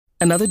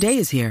Another day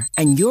is here,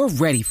 and you're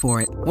ready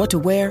for it. What to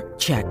wear?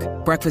 Check.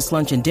 Breakfast,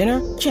 lunch, and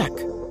dinner? Check.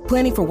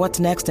 Planning for what's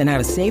next and how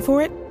to save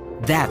for it?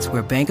 That's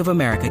where Bank of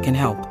America can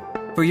help.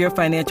 For your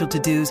financial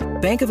to-dos,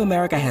 Bank of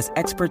America has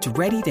experts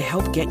ready to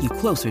help get you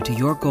closer to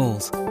your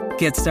goals.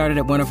 Get started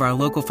at one of our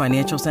local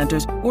financial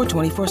centers or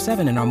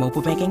 24/7 in our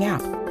mobile banking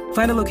app.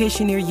 Find a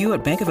location near you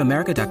at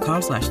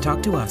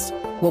bankofamerica.com/talktous.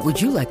 What would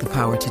you like the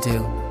power to do?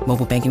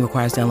 Mobile banking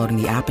requires downloading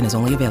the app and is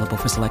only available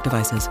for select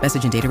devices.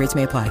 Message and data rates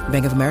may apply.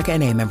 Bank of America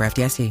N.A., member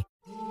FDIC.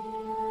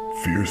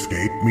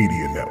 Fearscape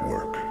Media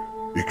Network,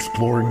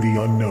 exploring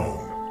the unknown,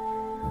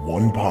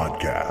 one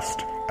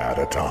podcast at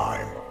a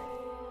time.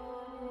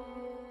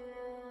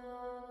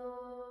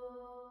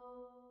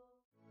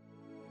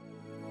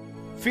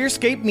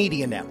 Fearscape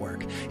Media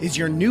Network is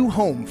your new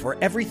home for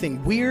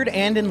everything weird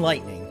and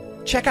enlightening.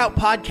 Check out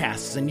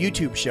podcasts and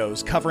YouTube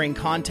shows covering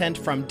content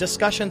from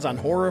discussions on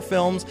horror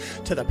films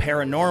to the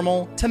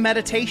paranormal to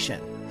meditation.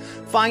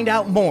 Find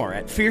out more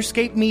at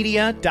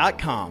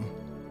fearscapemedia.com.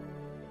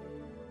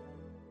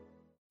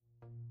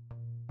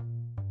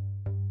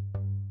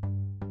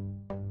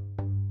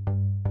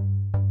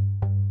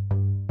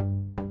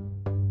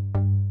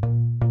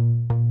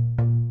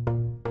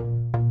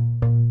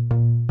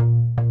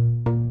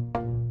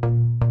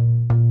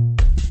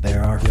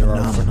 There are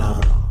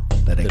phenomena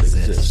that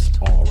exist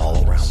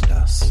all around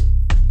us.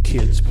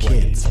 Kids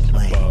playing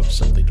above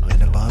something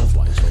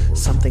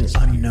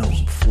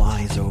unknown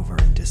flies over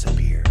and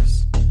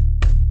disappears.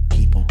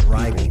 People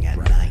driving at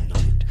night,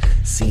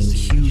 seeing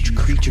huge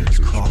creatures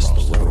cross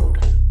the road.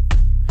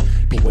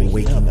 People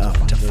waking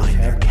up to find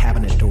their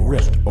cabinet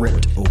doors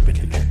ripped open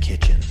in their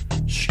kitchen.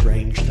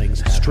 Strange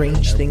things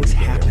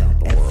happen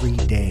every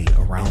day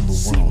around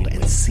the world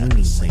and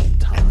seemingly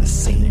at the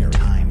same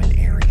time and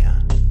area.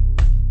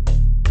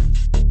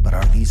 But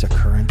are these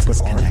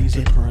occurrences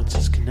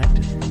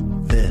connected?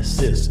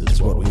 This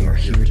is what we are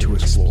here to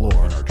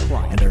explore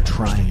and are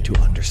trying to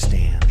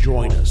understand.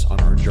 Join us on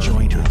our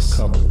journey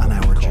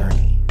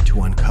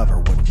to uncover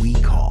what we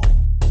call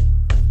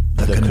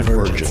the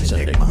Convergence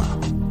Enigma.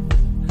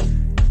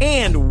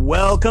 And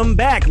welcome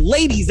back,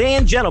 ladies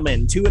and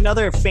gentlemen, to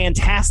another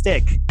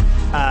fantastic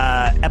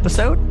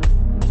episode.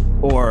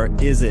 Or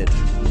is it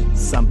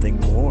something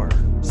more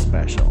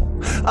special?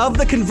 Of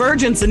the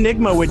Convergence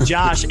Enigma with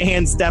Josh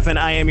and Stefan.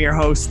 I am your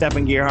host,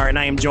 Stefan Gearhart, and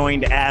I am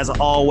joined, as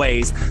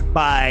always,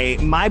 by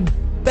my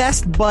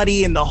best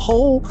buddy in the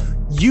whole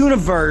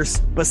universe,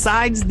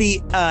 besides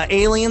the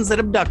aliens that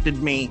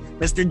abducted me,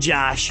 Mr.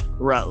 Josh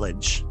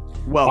Rutledge.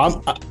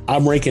 Welcome.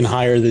 I'm ranking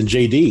higher than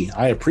JD.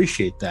 I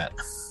appreciate that.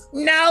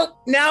 No,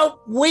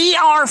 we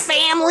are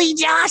family,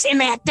 Josh, and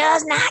that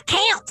does not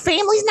count.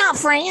 Family's not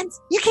friends.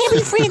 You can't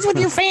be friends with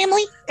your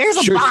family.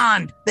 There's a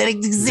bond that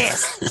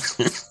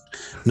exists.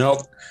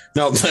 Nope.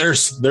 No,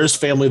 there's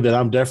family that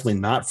I'm definitely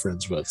not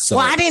friends with. So.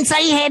 Well, I didn't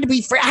say you had to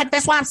be friends.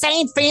 That's why I'm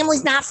saying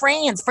family's not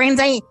friends. Friends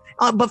ain't,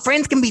 but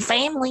friends can be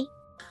family.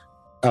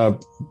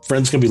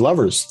 Friends can be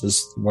lovers. This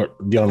is what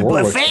Dionne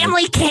Warwick. But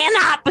family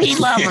cannot be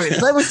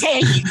lovers. Let me tell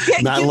you.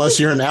 Not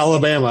unless you're in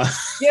Alabama.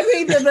 Give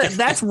me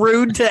that's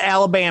rude to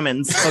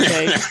Alabamans.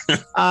 Okay.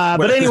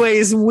 But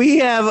anyways, we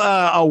have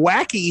a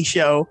wacky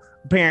show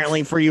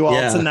apparently for you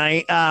all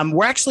tonight.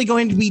 We're actually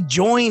going to be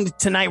joined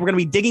tonight. We're going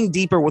to be digging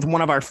deeper with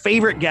one of our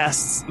favorite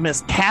guests,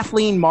 Miss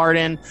Kathleen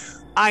Marden.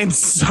 I'm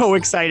so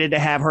excited to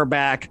have her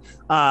back.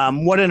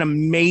 What an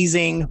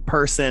amazing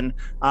person.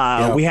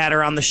 We had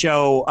her on the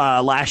show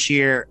last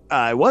year.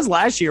 It was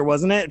last year,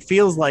 wasn't it? It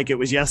feels like it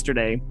was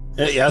yesterday.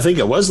 Yeah, I think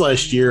it was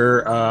last year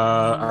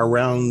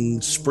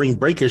around spring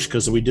breakish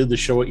because we did the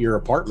show at your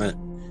apartment.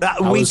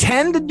 We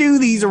tend to do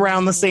these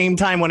around the same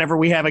time whenever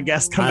we have a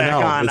guest come back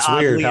on. It's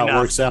weird how it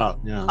works out.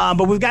 Yeah.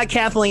 But we've got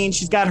Kathleen.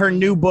 She's got her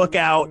new book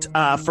out,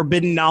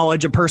 Forbidden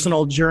Knowledge, A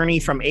Personal Journey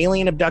from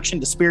Alien Abduction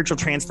to Spiritual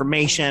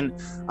Transformation.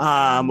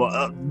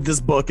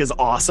 This book is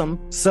awesome.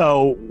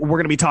 So we're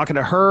going to be talking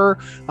to her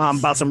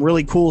about some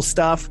really cool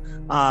stuff.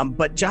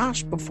 But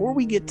Josh, before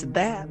we get to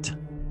that,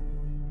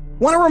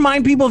 want to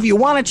remind people, if you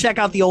want to check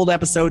out the old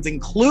episodes,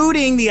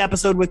 including the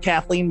episode with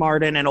Kathleen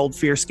Marden and old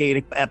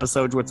Fearscape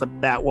episodes, what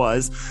that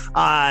was,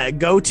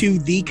 go to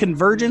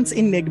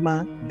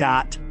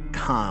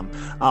theconvergenceenigma.com.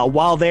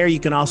 While there, you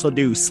can also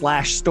do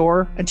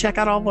 /store and check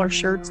out all of our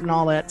shirts and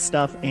all that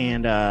stuff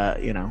and,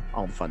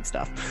 all the fun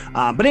stuff.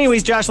 But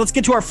anyways, Josh, let's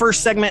get to our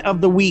first segment of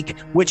the week,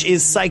 which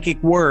is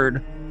Psychic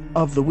Word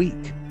of the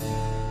Week.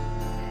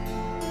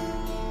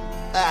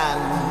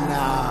 And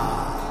now,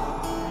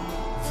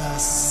 the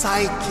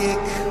Psychic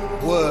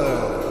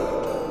Word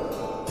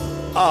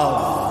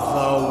of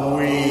the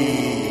Week.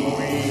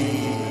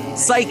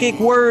 Psychic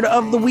Word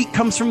of the Week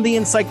comes from the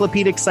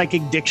Encyclopedic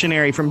Psychic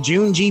Dictionary from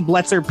June G.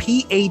 Bletzer,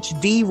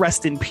 Ph.D.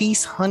 Rest in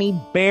peace, honey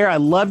bear. I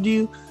loved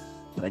you,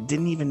 but I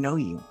didn't even know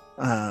you.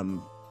 I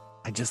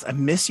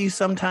miss you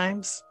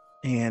sometimes.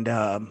 And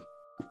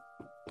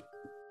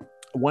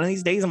one of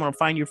these days, I'm going to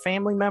find your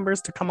family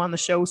members to come on the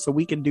show so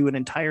we can do an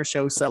entire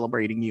show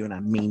celebrating you. And I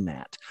mean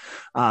that.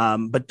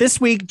 But this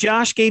week,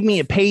 Josh gave me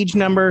a page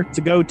number to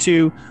go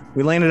to.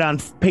 We landed on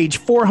page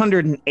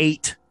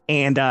 408.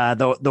 And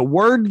the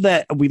word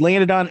that we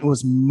landed on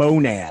was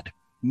monad.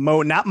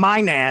 Not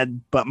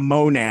mynad, but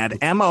monad,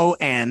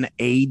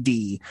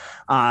 M-O-N-A-D.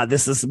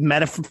 This is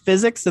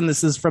metaphysics, and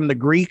this is from the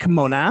Greek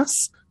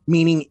monas,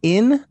 meaning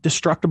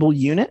indestructible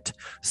unit.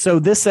 So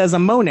this says a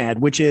monad,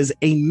 which is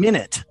a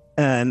minute,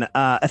 an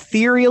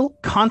ethereal,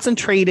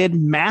 concentrated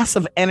mass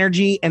of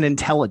energy and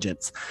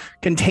intelligence,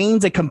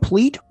 contains a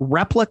complete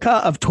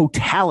replica of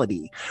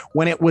totality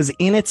when it was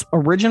in its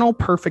original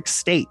perfect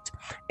state,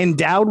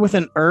 endowed with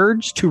an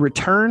urge to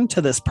return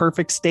to this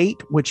perfect state,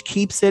 which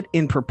keeps it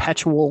in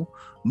perpetual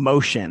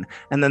motion.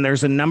 And then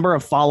there's a number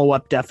of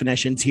follow-up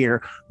definitions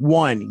here.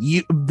 One,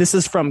 this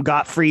is from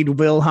Gottfried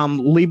Wilhelm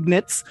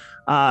Leibniz.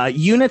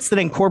 Units that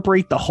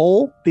incorporate the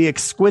whole, the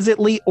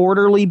exquisitely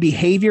orderly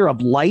behavior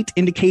of light,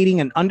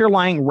 indicating an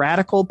underlying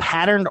radical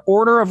patterned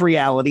order of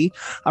reality,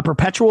 a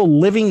perpetual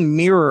living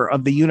mirror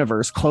of the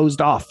universe,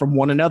 closed off from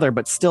one another,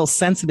 but still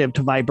sensitive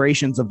to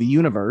vibrations of the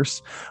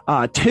universe.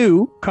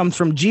 Two comes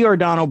from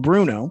Giordano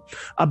Bruno,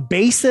 a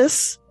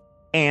basis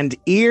and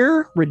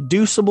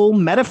irreducible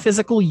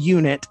metaphysical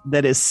unit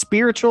that is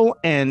spiritual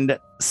and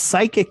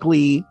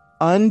psychically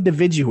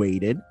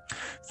undividuated.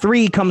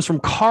 Three comes from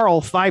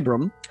Carl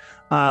Fibrum,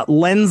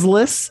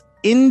 lensless,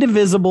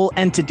 indivisible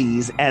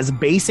entities as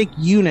basic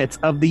units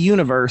of the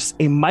universe,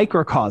 a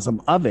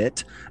microcosm of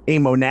it, a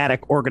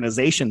monadic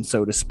organization,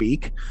 so to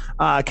speak,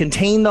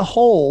 contain the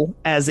whole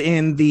as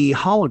in the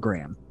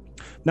hologram.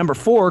 Number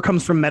four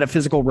comes from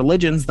metaphysical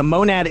religions. The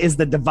monad is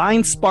the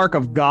divine spark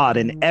of God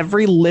in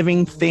every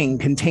living thing,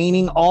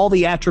 containing all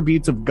the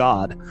attributes of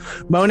God.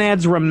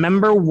 Monads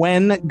remember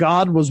when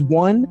God was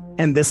one,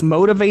 and this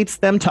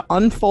motivates them to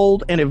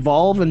unfold and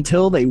evolve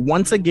until they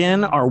once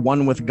again are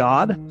one with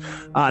God.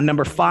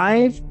 Number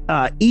five,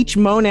 each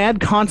monad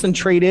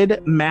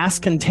concentrated mass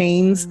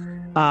contains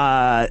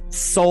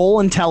soul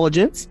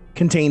intelligence,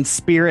 contains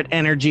spirit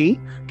energy,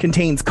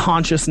 contains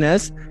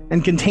consciousness,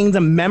 and contains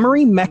a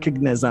memory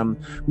mechanism.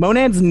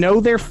 Monads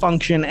know their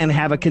function and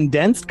have a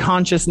condensed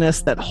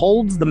consciousness that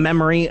holds the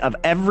memory of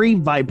every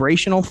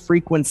vibrational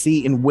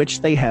frequency in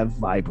which they have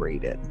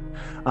vibrated.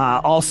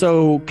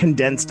 Also,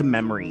 condensed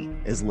memory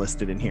is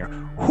listed in here.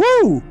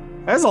 Whew!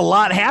 There's a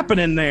lot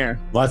happening there.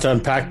 A lot to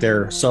unpack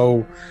there.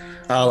 So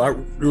it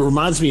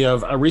reminds me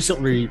of, I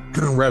recently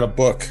read a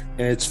book,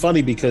 and it's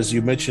funny because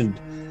you mentioned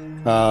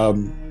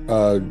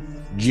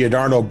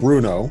Giordano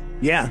Bruno.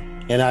 Yeah.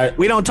 And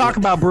we don't talk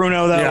about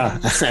Bruno, though. Yeah.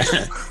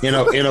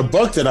 In a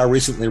book that I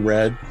recently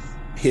read,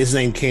 his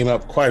name came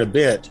up quite a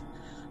bit,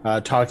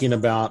 talking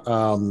about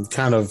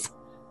kind of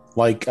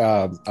like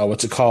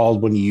what's it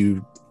called when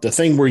the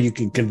thing where you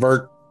can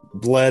convert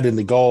lead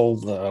into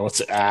gold.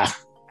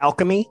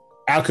 Alchemy.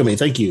 Alchemy.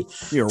 Thank you.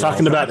 You're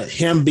talking welcome. about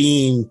him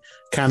being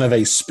kind of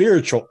a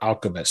spiritual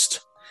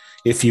alchemist,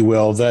 if you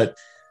will. That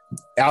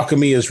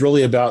alchemy is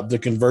really about the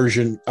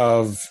conversion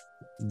of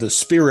the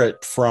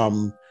spirit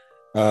from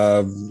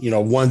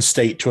one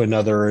state to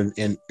another,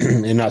 and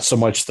not so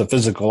much the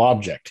physical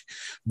object.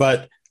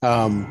 But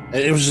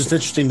it was just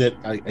interesting that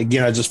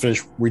I just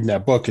finished reading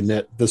that book, and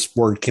that this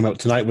word came out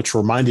tonight, which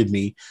reminded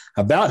me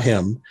about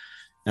him.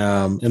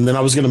 And then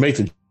I was going to make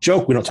the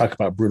joke, we don't talk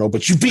about Bruno,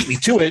 but you beat me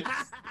to it.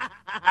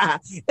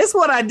 It's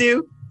what I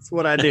do. It's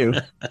what I do.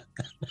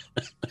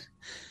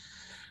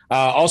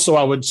 Also,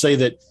 I would say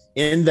that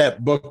in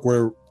that book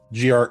where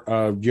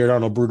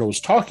Giordano Bruno was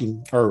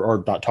talking,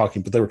 or not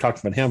talking, but they were talking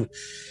about him,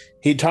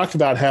 he talked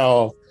about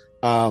how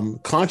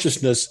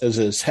consciousness is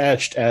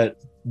attached at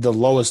the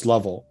lowest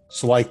level.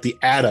 So like the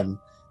atom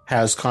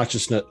has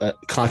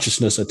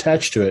consciousness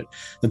attached to it.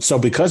 And so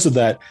because of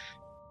that,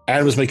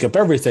 atoms make up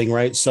everything,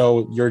 right?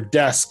 So your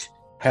desk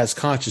has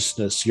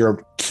consciousness,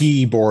 your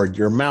keyboard,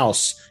 your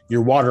mouse,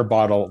 your water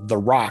bottle, the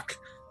rock,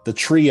 the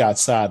tree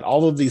outside,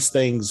 all of these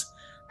things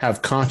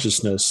have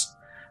consciousness.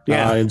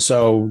 Yeah. And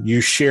so you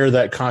share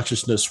that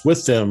consciousness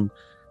with them,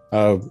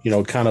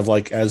 kind of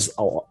like as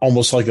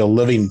almost like a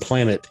living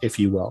planet, if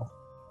you will.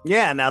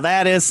 Yeah, now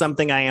that is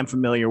something I am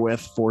familiar with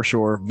for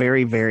sure.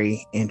 Very,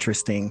 very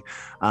interesting.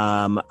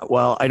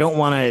 Well, I don't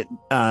want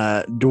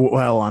to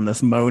dwell on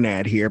this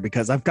monad here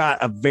because I've got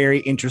a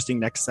very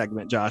interesting next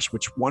segment, Josh,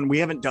 which one we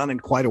haven't done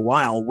in quite a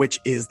while, which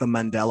is the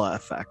Mandela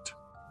effect.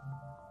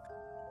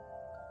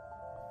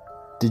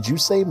 Did you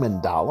say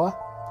mandala?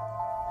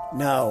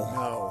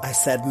 No, I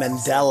said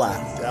Mandela.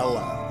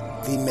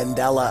 The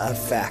Mandela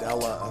effect.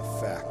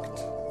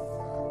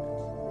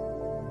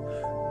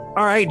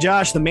 All right,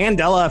 Josh, the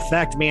Mandela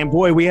effect, man.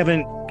 Boy, we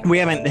haven't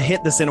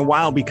hit this in a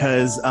while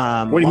because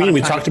what do you mean?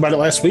 We talked about it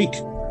last week.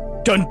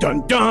 Dun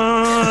dun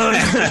dun.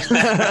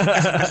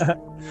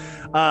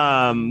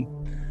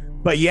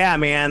 But yeah,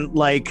 man,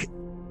 like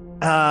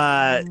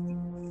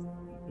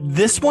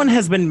this one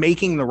has been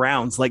making the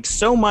rounds, like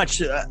so much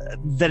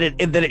that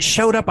it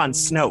showed up on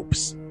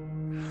Snopes.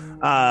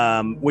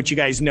 which you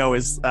guys know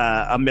is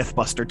a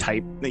MythBuster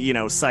type,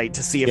 site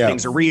to see if Yeah.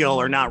 things are real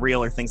or not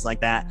real or things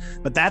like that.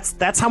 But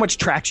that's how much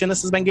traction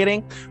this has been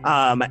getting.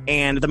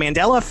 And the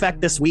Mandela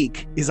Effect this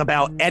week is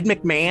about Ed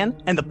McMahon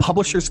and the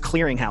Publishers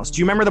Clearinghouse. Do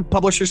you remember the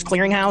Publishers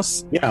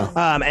Clearinghouse? Yeah.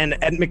 And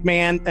Ed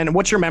McMahon, and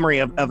what's your memory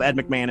of Ed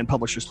McMahon and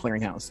Publishers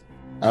Clearinghouse?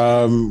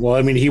 Well,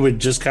 I mean, he would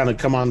just kind of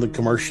come on the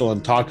commercial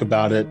and talk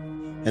about it,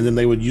 and then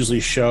they would usually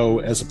show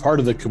as a part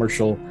of the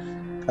commercial,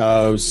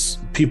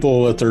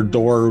 people at their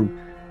door.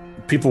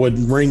 People would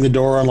ring the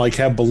door and like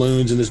have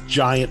balloons and this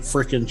giant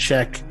freaking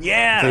check.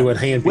 Yeah, they would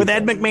hand with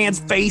people. Ed McMahon's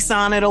face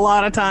on it a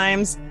lot of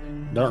times.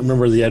 Don't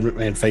remember the Ed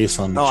McMahon face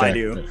on the check. I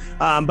do.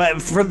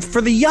 But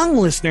for the young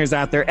listeners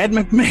out there, Ed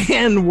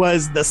McMahon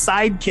was the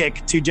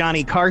sidekick to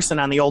Johnny Carson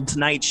on the old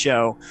Tonight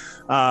Show.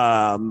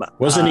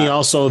 Wasn't he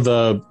also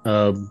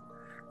the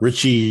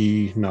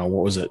Richie? No,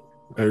 what was it?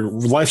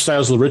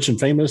 Lifestyles of the Rich and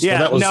Famous? Yeah,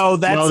 that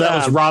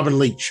was Robin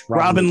Leach.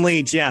 Robin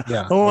Leach, yeah.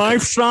 Yeah. The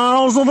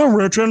Lifestyles of the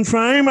Rich and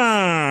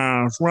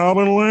Famous.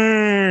 Robin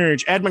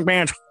Leach. Ed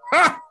McMahon's.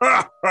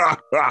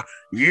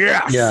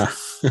 Yes. Yeah.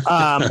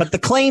 But the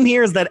claim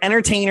here is that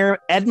entertainer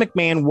Ed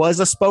McMahon was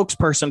a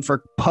spokesperson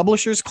for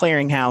Publishers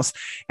Clearinghouse.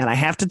 And I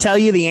have to tell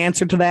you, the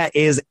answer to that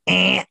is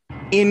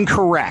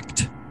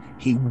incorrect.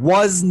 He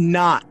was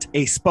not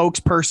a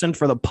spokesperson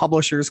for the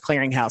Publishers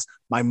Clearinghouse.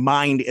 My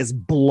mind is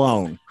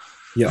blown.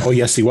 Yeah. Oh,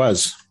 yes, he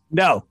was.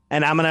 No.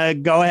 And I'm going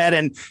to go ahead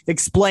and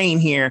explain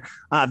here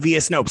via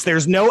Snopes.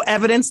 There's no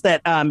evidence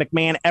that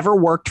McMahon ever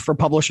worked for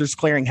Publishers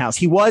Clearinghouse.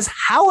 He was,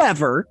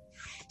 however,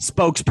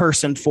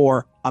 spokesperson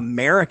for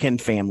American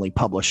Family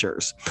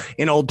Publishers.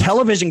 In old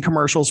television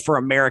commercials for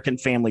American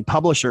Family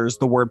Publishers,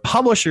 the word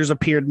publishers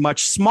appeared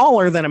much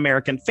smaller than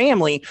American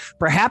Family,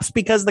 perhaps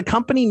because the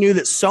company knew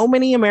that so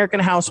many American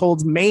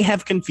households may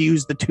have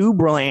confused the two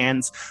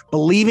brands,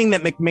 believing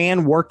that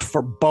McMahon worked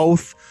for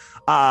both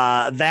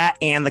that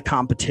and the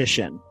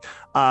competition.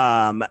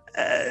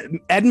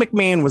 Ed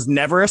McMahon was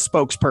never a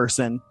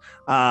spokesperson,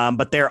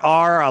 but there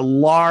are a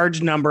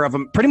large number of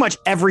them. Pretty much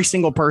every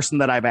single person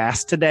that I've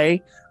asked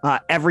today,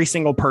 every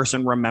single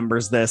person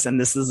remembers this. And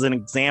this is an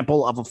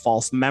example of a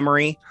false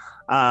memory,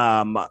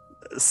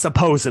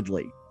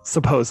 supposedly.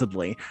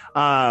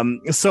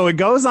 So it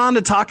goes on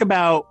to talk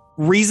about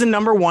reason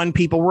number one,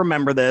 people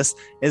remember this,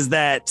 is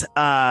that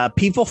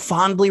people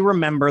fondly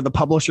remember the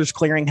Publishers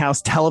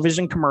Clearinghouse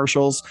television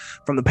commercials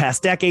from the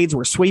past decades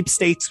where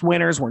sweepstakes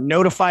winners were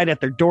notified at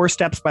their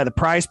doorsteps by the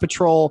prize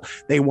patrol.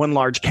 They won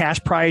large cash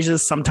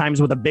prizes,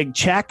 sometimes with a big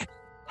check.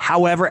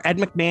 However, Ed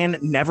McMahon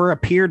never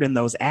appeared in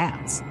those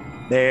ads.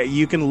 There,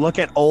 you can look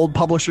at old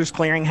Publishers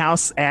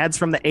Clearinghouse ads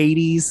from the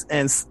 80s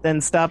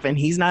and stuff, and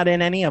he's not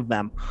in any of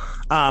them.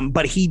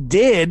 But he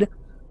did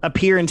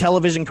appear in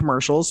television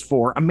commercials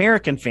for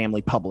American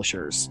Family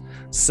Publishers.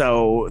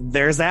 So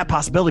there's that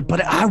possibility.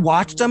 But I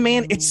watched him,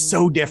 man. It's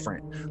so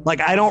different. Like,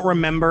 I don't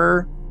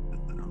remember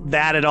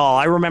that at all.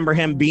 I remember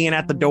him being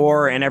at the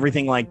door and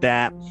everything like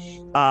that.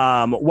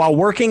 While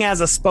working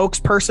as a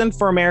spokesperson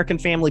for American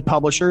Family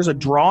Publishers, a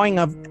drawing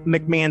of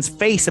McMahon's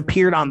face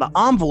appeared on the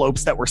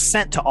envelopes that were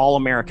sent to all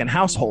American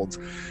households.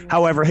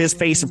 However, his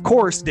face, of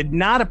course, did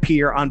not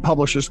appear on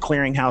Publishers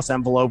Clearinghouse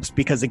envelopes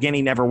because, again,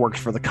 he never worked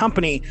for the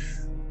company.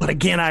 But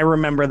again, I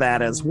remember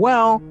that as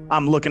well.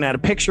 I'm looking at a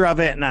picture of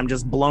it and I'm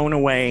just blown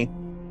away.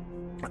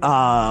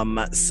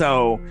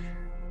 So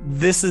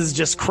this is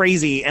just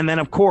crazy. And then,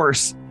 of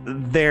course,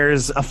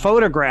 there's a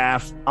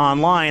photograph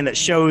online that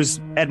shows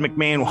Ed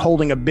McMahon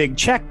holding a big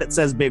check that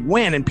says Big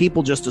Win, and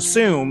people just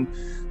assume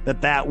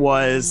that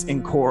was,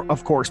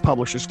 of course,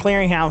 Publishers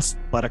Clearinghouse.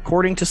 But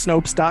according to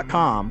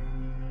Snopes.com,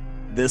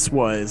 this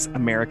was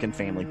American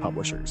Family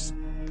Publishers.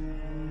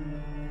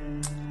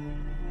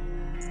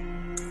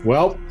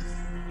 Well,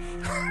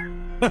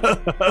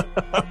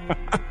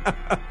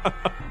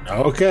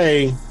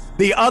 okay.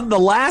 The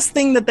last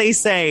thing that they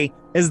say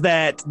is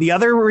that the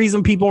other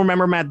reason people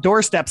remember Matt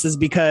Doorsteps is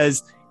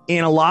because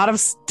in a lot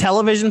of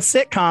television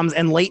sitcoms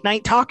and late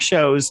night talk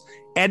shows,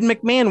 Ed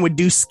McMahon would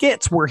do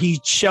skits where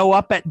he'd show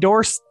up at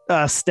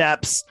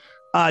doorsteps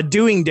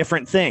doing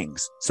different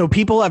things. So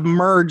people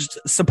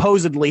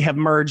supposedly have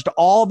merged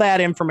all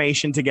that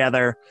information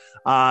together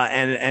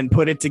and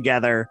put it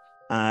together.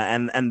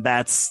 And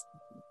that's,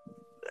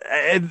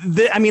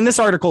 I mean, this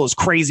article is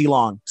crazy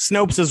long.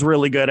 Snopes is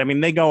really good. I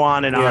mean, they go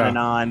on and on and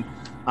on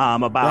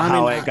about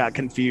how it got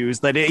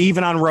confused. That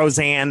even on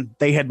Roseanne,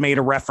 they had made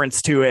a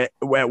reference to it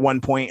at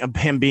one point of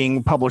him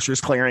being Publishers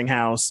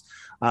Clearinghouse,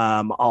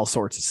 all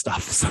sorts of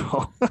stuff.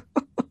 So,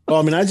 well,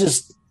 I mean, I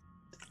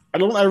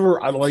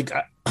like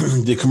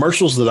the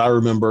commercials that I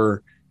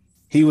remember.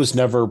 He was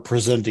never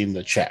presenting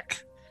the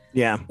check.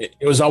 Yeah, it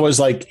was always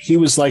like he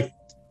was like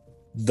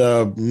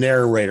the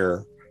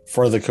narrator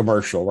for the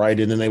commercial, right?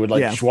 And then they would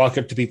just walk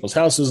up to people's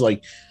houses,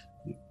 like,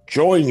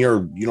 join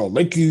your,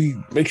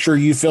 make sure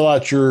you fill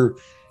out your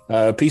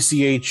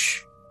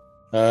PCH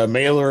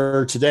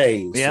mailer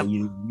today. Yep. So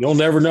you'll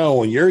never know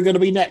when you're going to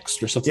be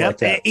next or something like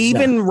that.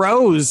 Even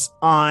Rose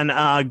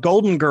on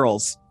Golden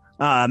Girls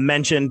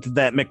mentioned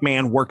that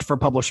McMahon worked for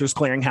Publishers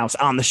Clearinghouse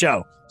on the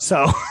show.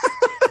 So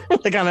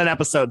like on an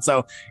episode.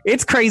 So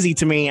it's crazy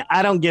to me.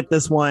 I don't get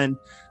this one,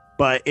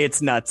 but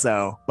it's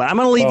nutso. But I'm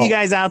going to leave you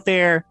guys out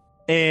there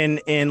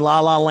in La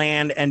La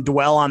Land and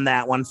dwell on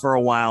that one for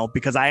a while,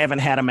 because I haven't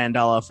had a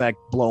Mandela effect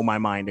blow my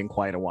mind in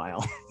quite a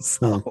while.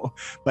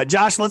 But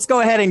Josh, let's go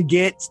ahead and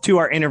get to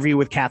our interview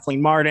with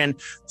Kathleen Marden.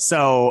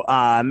 So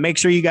make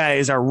sure you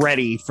guys are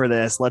ready for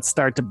this. Let's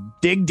start to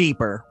dig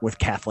deeper with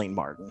Kathleen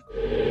Marden.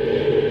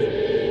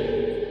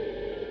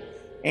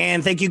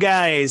 And thank you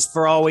guys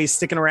for always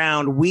sticking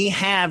around. We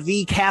have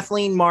the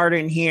Kathleen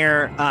Marden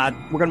here. We're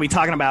going to be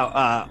talking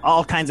about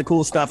all kinds of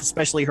cool stuff,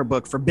 especially her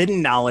book,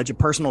 Forbidden Knowledge, A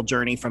Personal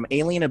Journey from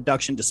Alien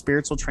Abduction to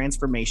Spiritual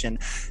Transformation.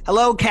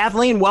 Hello,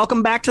 Kathleen.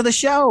 Welcome back to the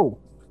show.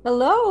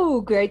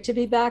 Hello. Great to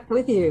be back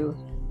with you.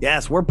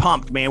 Yes, we're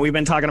pumped, man. We've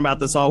been talking about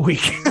this all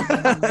week.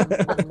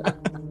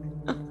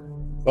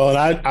 Well,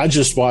 and I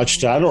just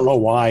watched, I don't know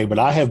why, but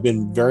I have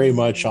been very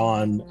much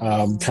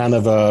on kind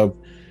of a...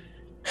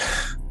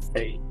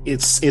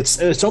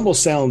 It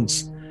almost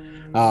sounds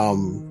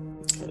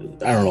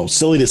I don't know,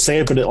 silly to say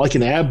it, but like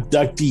an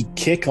abductee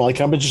kick. Like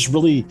I'm just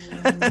really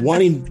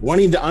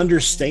wanting to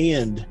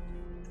understand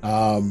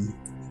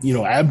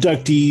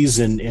abductees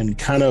and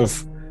kind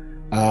of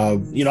I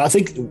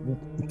think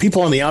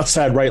people on the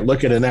outside, right,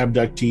 look at an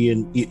abductee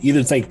and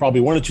either think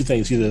probably one of two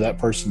things: either that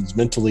person's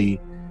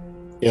mentally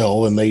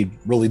ill and they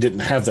really didn't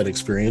have that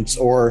experience,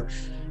 or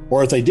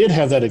if they did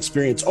have that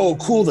experience, oh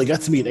cool, they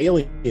got to meet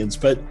aliens.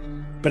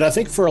 But I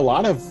think for a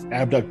lot of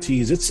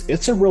abductees,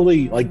 it's a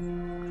really like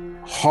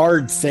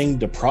hard thing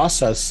to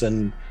process,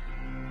 and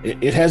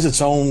it has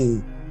its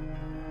own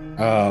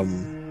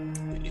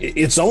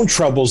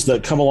troubles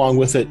that come along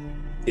with it.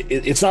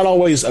 It's not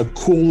always a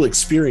cool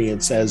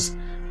experience as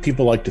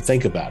people like to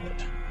think about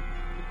it.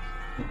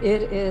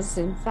 It is,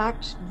 in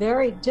fact,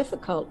 very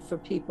difficult for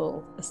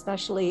people,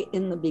 especially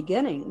in the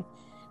beginning,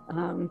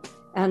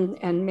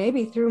 and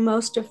maybe through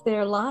most of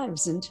their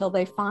lives, until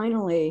they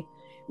finally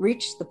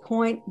reach the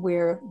point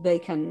where they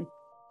can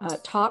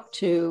talk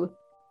to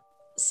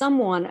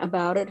someone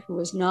about it who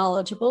is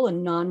knowledgeable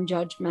and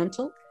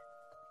non-judgmental,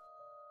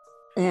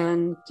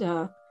 and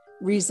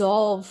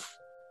resolve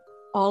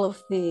all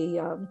of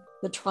the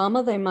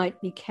trauma they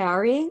might be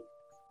carrying.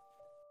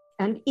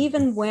 And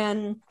even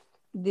when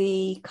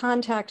the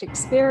contact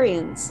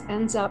experience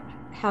ends up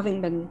having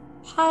been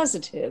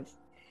positive,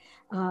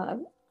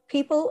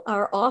 people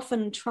are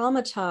often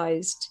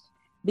traumatized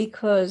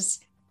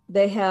because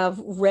they have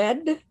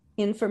read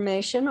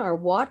information or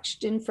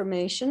watched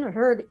information or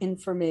heard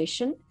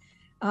information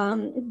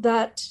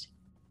that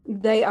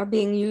they are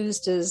being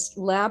used as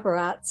lab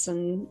rats,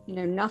 and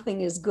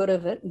nothing is good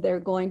of it. They're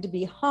going to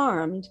be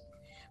harmed,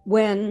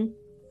 when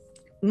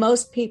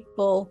most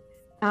people,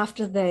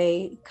 after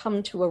they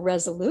come to a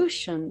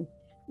resolution,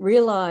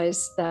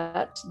 realize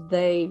that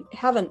they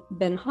haven't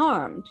been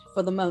harmed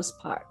for the most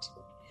part.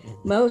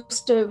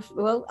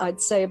 I'd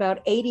say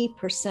about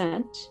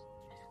 80%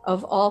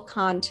 of all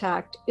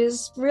contact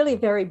is really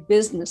very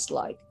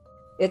businesslike.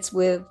 It's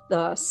with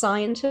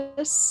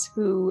scientists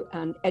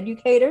and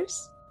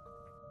educators,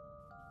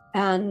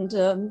 and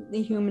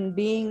the human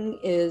being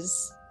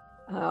is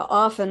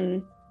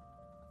often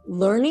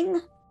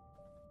learning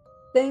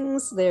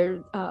things.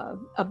 They're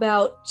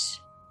about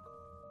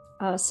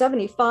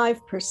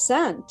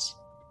 75%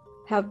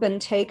 have been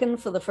taken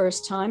for the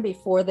first time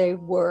before they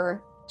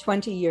were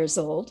 20 years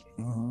old.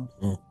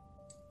 Mm-hmm.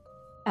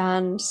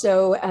 And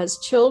so as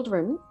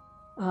children,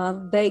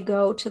 they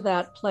go to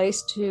that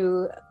place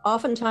to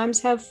oftentimes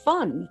have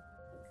fun,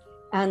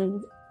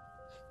 and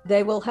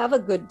they will have a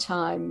good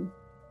time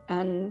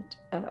and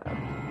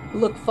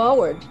look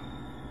forward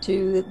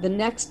to the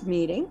next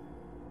meeting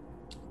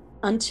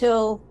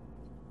until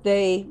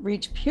they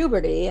reach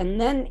puberty. And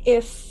then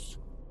if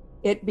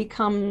it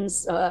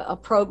becomes a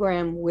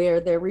program where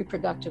their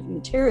reproductive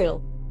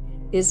material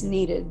is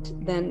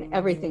needed, then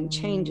everything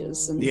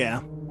changes. And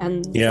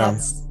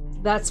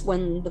that's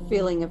when the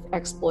feeling of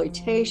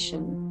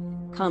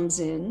exploitation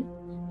comes in,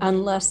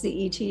 unless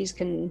the ETs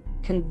can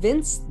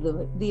convince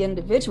the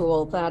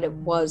individual that it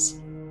was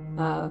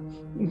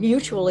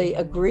mutually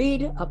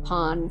agreed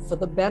upon for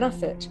the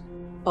benefit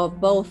of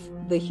both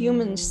the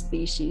human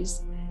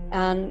species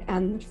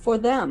and for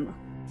them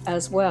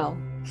as well.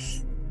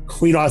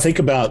 I think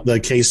about the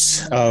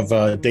case of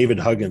David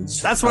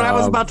Huggins. That's what I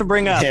was about to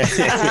bring up.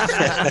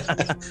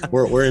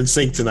 We're in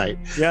sync tonight.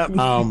 Yeah.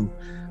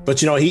 But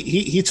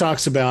he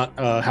talks about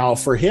how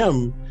for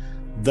him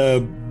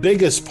the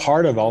biggest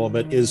part of all of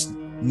it is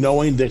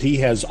knowing that he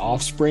has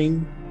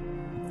offspring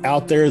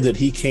out there that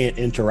he can't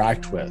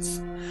interact with.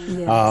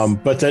 Yes.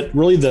 But that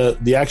really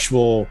the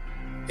actual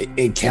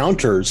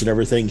encounters and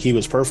everything he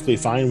was perfectly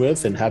fine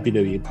with and happy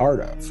to be a part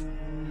of.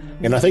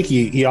 And I think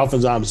he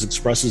oftentimes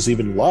expresses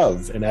even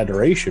love and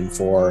adoration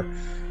for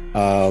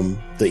the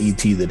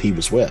ET that he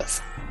was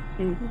with.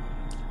 Mm-hmm.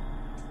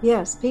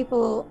 Yes,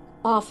 people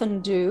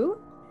often do.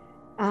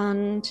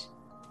 And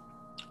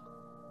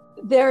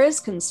there is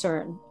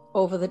concern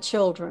over the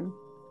children.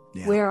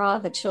 Yeah. Where are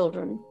the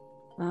children?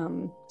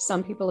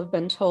 Some people have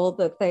been told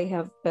that they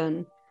have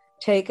been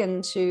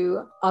taken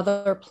to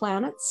other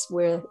planets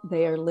where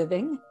they are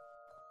living.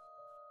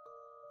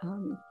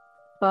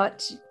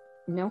 But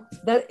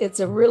that it's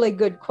a really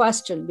good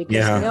question,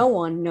 because no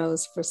one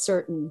knows for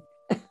certain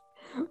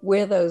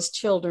where those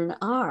children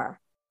are.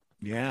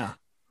 Yeah.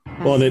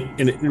 Well,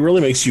 and it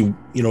really makes you,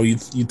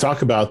 you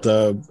talk about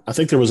I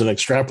think there was an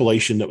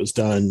extrapolation that was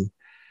done.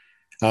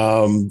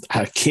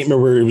 I can't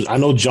remember. I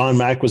know John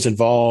Mack was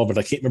involved, but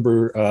I can't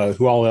remember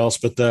who all else,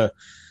 but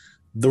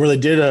where they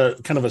did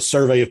a kind of a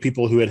survey of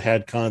people who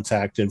had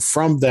contact. And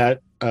from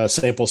that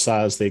sample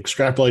size, they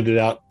extrapolated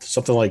out to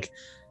something like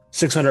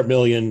 600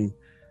 million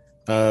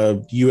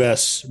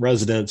U.S.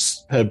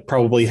 residents had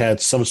probably had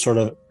some sort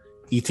of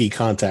ET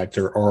contact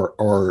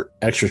or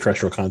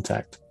extraterrestrial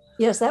contact.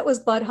 Yes, that was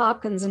Bud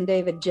Hopkins and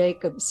David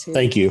Jacobs.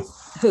 Thank you.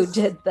 Who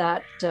did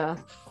that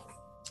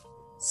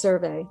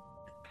survey.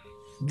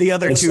 The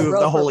other two of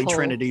the Holy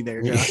Trinity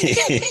there, Josh.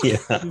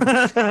 Yeah.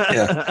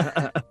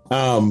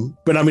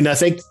 But I mean, I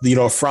think,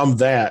 from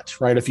that,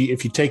 right, if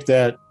you take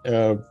that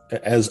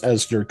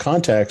as your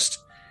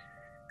context,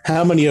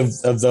 how many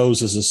of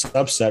those is a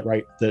subset,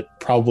 right, that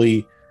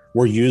probably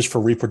were used for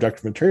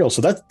reproductive material?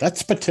 So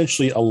that's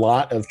potentially a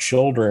lot of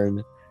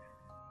children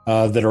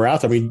that are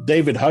out there. I mean,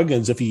 David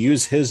Huggins, if you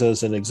use his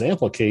as an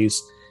example case,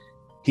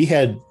 he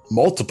had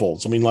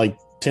multiples. I mean, like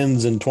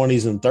 10s and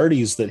 20s and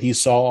 30s that he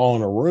saw all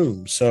in a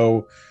room.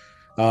 So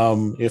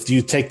if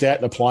you take that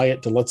and apply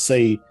it to, let's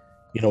say,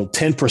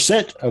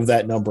 10% of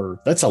that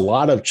number, that's a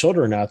lot of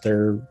children out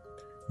there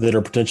that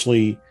are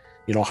potentially,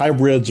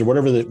 hybrids or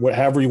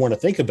however you want to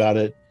think about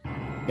it.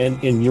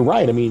 And you're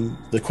right. I mean,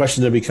 the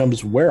question then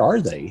becomes, where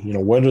are they?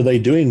 What are they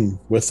doing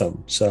with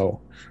them?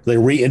 So are they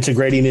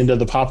reintegrating into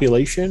the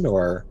population,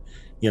 or,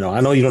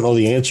 I know you don't know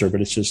the answer, but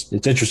it's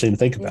interesting to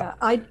think about.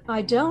 Yeah,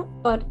 I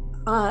don't, but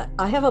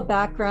I have a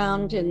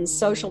background in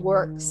social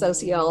work,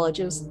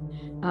 sociologist,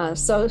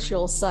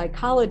 social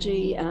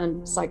psychology,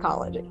 and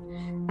psychology.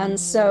 And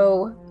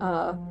so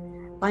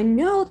I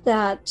know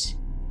that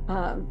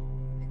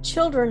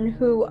children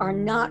who are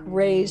not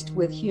raised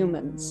with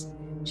humans,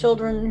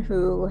 children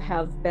who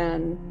have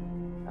been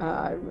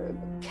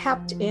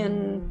kept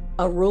in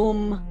a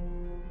room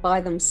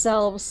by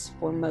themselves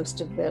for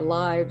most of their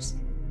lives,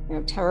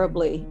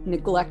 terribly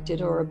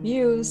neglected or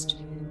abused,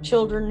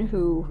 children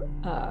who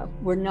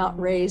were not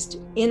raised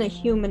in a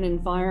human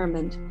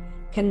environment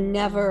can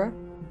never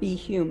be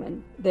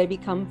human. They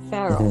become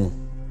feral.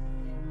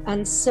 Mm-hmm.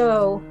 And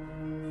so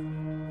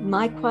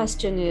my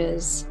question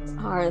is,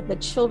 are the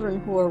children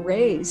who are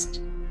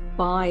raised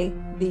by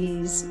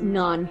these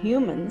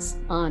non-humans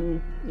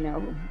on,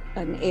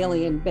 an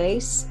alien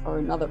base or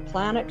another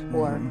planet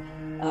or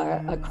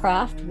a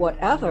craft,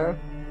 whatever,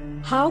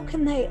 how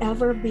can they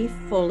ever be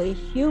fully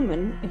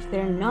human if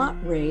they're not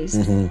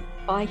raised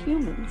by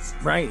humans,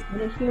 right,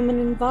 in a human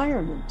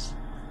environment?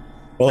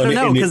 Well, I don't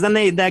know, because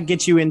then that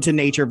gets you into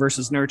nature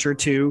versus nurture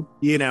too.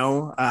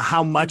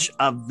 How much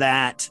of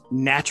that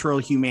natural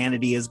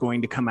humanity is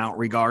going to come out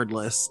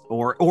regardless,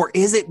 or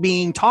is it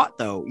being taught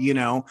though?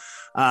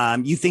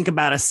 You think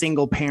about a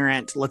single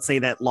parent, let's say,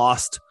 that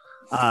lost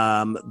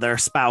their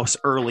spouse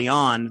early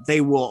on.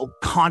 They will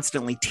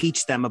constantly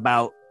teach them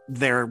about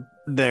their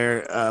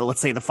let's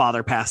say the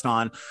father passed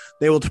on.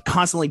 They will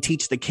constantly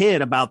teach the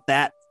kid about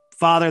that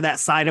father, that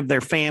side of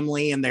their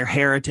family and their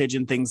heritage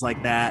and things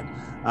like that.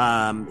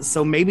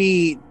 So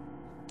maybe,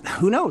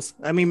 who knows?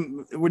 I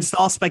mean, we're just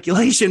all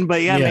speculation,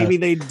 but maybe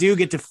they do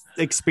get to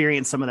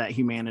experience some of that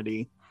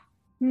humanity.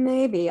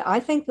 Maybe. I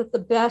think that the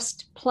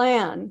best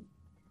plan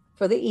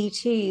for the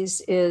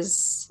ETs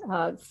is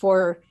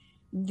for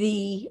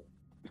the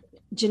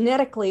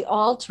genetically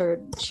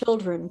altered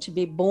children to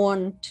be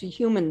born to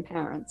human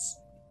parents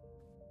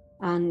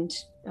and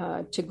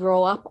to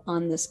grow up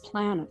on this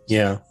planet.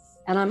 Yeah.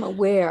 And I'm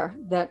aware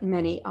that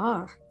many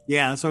are.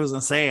 Yeah, that's what I was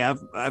gonna say.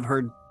 I've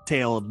heard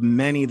tale of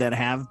many that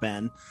have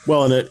been.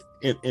 Well,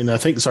 and I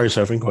think, sorry,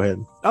 Sophie, go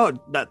ahead. Oh,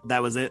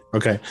 that was it.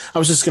 Okay, I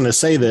was just gonna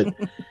say that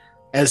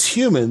as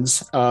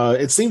humans,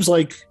 it seems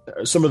like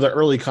some of the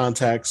early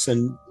contacts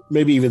and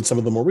maybe even some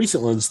of the more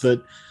recent ones,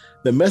 that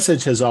the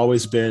message has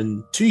always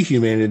been to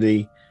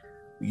humanity: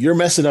 you're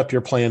messing up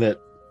your planet.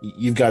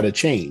 You've got to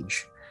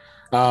change.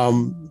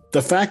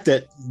 The fact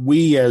that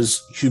we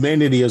as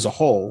humanity as a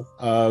whole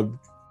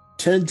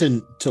tend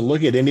to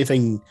look at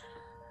anything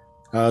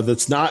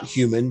that's not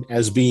human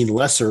as being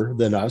lesser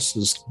than us,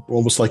 is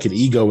almost like an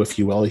ego, if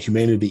you will, a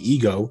humanity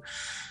ego.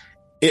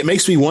 It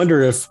makes me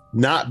wonder if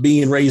not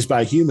being raised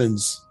by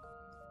humans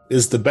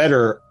is the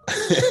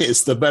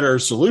better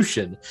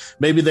solution.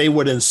 Maybe they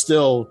would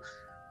instill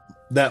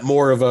that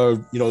more of a,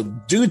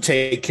 do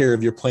take care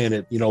of your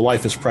planet,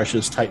 life is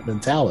precious type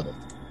mentality.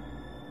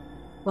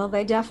 Well,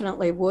 they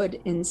definitely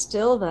would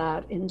instill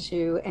that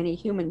into any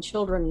human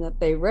children that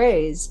they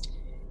raised,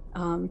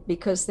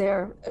 because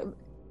they're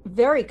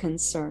very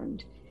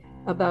concerned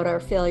about our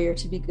failure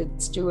to be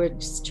good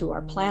stewards to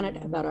our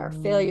planet, about our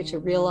failure to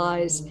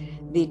realize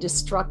the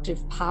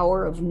destructive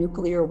power of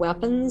nuclear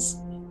weapons,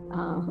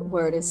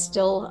 where it is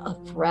still a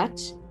threat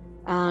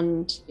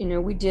And,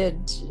 we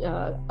did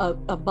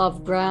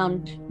above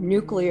ground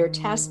nuclear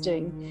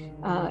testing,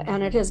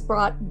 and it has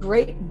brought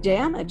great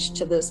damage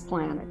to this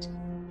planet.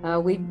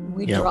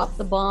 We dropped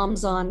the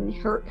bombs on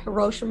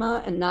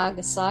Hiroshima and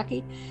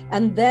Nagasaki,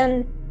 and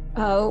then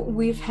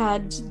we've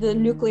had the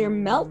nuclear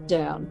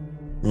meltdown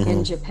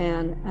in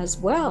Japan as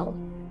well.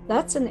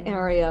 That's an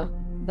area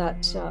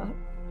that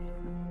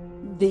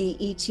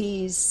the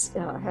ETs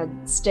had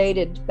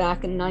stated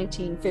back in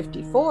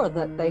 1954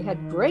 that they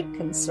had great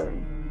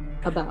concern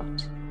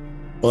about.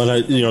 Well,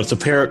 and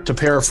to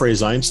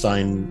paraphrase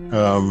Einstein,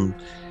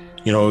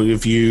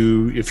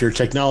 if your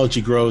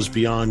technology grows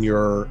beyond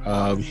your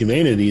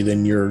humanity,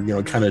 then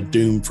you're kind of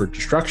doomed for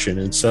destruction.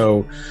 And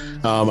so,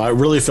 I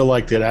really feel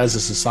like that as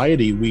a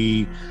society,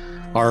 we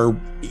are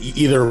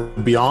either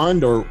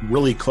beyond or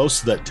really close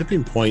to that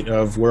tipping point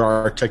of where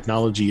our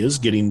technology is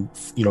getting,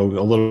 a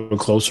little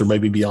closer,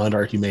 maybe beyond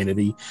our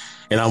humanity.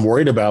 And I'm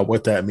worried about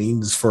what that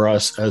means for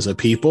us as a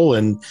people.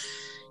 And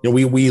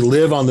we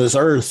live on this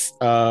earth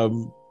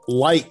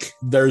like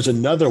there's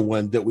another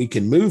one that we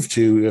can move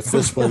to if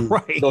this one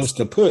right. goes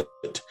to put.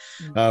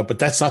 But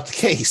that's not the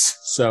case.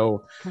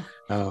 So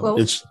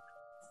it's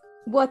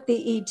what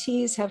the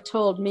ETs have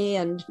told me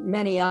and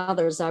many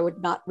others. I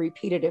would not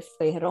repeat it if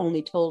they had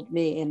only told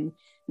me and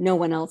no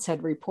one else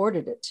had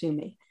reported it to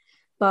me.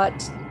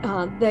 But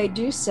they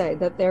do say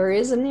that there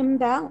is an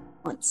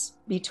imbalance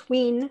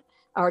between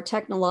our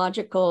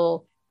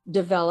technological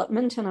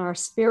development and our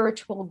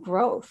spiritual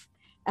growth.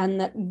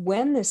 And that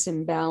when this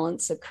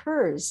imbalance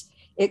occurs,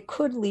 it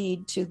could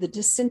lead to the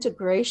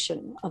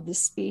disintegration of the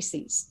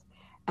species.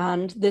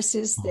 And this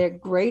is their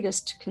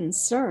greatest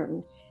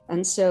concern.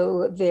 And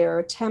so they're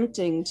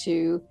attempting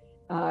to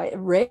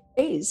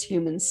raise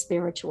human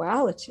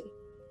spirituality.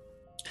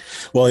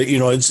 Well,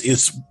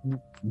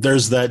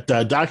 there's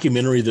that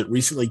documentary that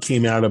recently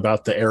came out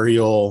about the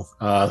aerial,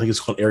 I think it's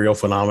called Aerial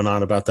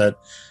Phenomenon, about that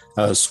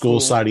school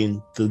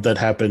sighting that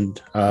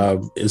happened.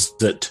 Is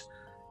that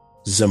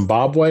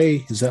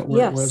Zimbabwe? Is that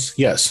where it was?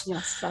 Yes.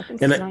 Yes, I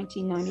think it's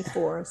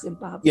 1994,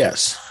 Zimbabwe.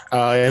 Yes.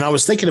 And I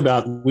was thinking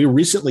about, we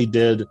recently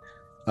did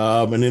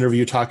an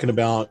interview talking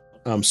about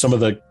some of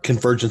the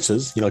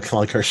convergences, kind of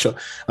like our show,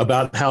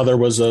 about how there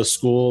was a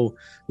school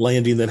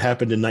landing that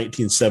happened in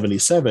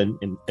 1977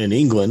 in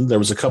England. There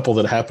was a couple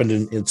that happened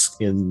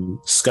in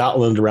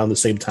Scotland around the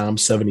same time,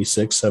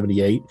 76,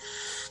 78.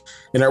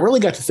 And I really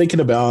got to thinking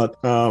about,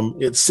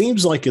 it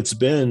seems like it's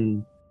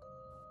been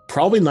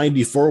probably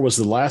 94 was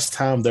the last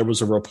time there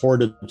was a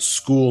reported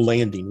school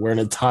landing where an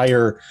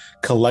entire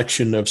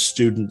collection of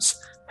students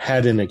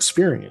had an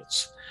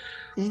experience.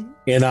 Mm-hmm.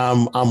 And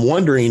I'm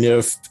wondering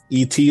if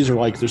ETs are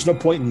like, there's no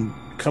point in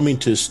coming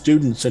to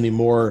students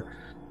anymore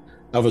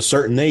of a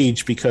certain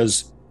age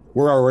because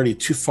we're already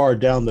too far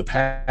down the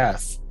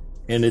path.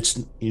 And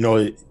it's,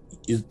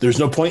 there's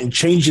no point in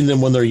changing them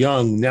when they're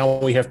young. Now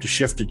we have to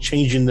shift to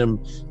changing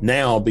them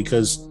now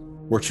because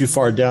we're too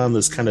far down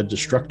this kind of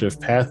destructive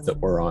path that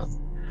we're on.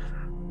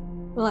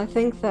 Well, I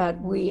think that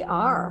we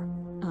are,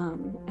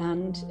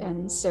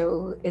 and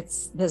so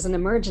there's an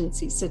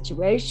emergency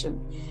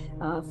situation.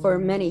 For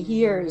many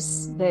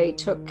years, they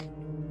took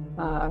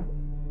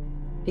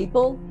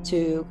people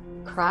to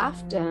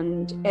craft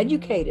and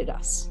educated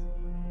us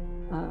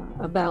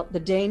about the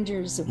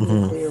dangers of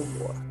nuclear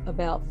war,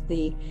 about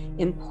the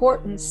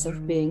importance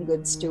of being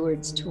good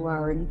stewards to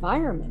our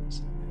environment,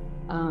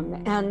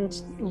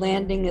 and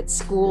landing at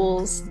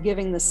schools,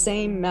 giving the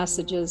same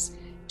messages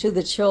to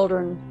the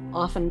children,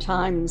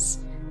 oftentimes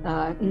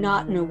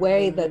not in a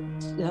way that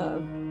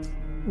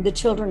the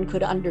children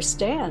could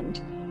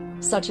understand,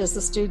 such as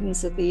the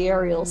students at the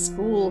Ariel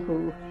School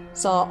who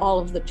saw all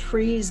of the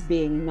trees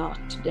being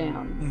knocked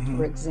down,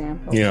 for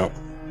example. Yeah.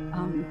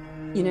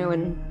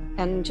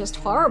 And just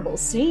horrible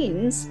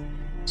scenes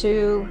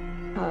to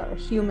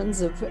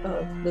humans of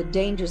the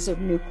dangers of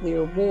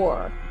nuclear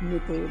war,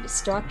 nuclear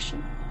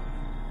destruction.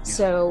 Yeah.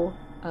 So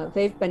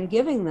they've been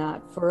giving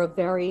that for a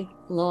very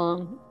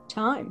long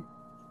time.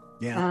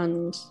 Yeah.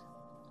 And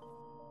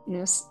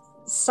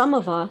some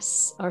of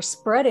us are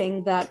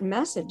spreading that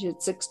message.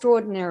 It's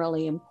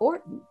extraordinarily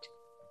important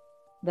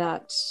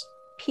that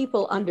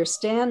people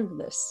understand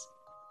this.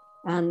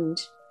 And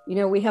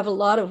we have a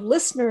lot of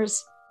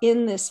listeners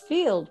in this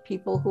field,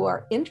 people who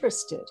are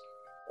interested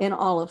in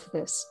all of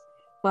this,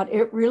 but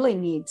it really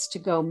needs to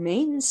go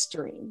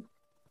mainstream.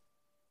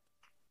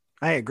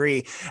 I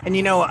agree. And,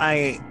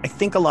 I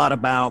think a lot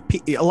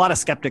of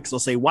skeptics will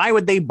say, why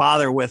would they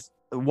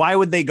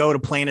go to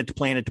planet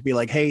to be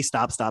like, hey,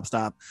 stop.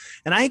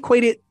 And I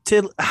equate it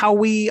to how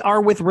we are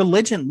with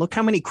religion. Look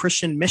how many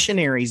Christian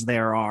missionaries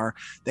there are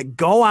that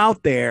go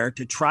out there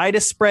to try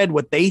to spread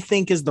what they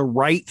think is the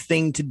right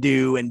thing to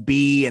do and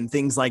be and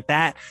things like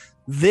that.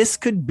 This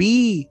could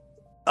be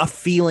a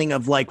feeling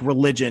of like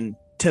religion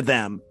to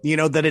them,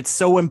 that it's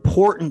so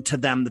important to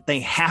them that they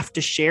have to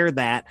share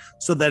that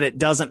so that it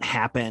doesn't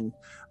happen.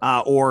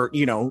 Or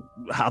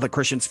how the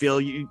Christians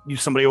feel,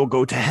 somebody will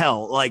go to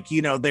hell.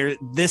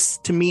 This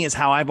to me is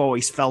how I've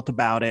always felt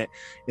about it,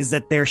 is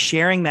that they're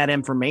sharing that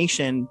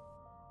information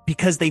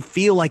because they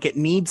feel like it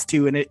needs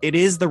to, and it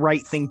is the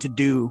right thing to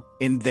do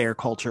in their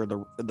culture,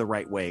 the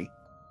right way.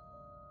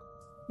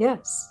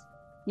 Yes.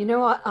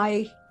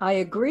 I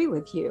agree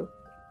with you.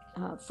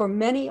 For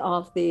many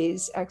of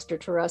these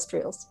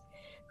extraterrestrials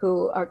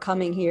who are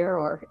coming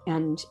here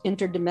and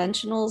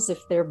interdimensionals,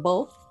 if they're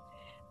both,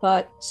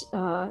 but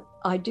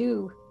I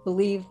do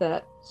believe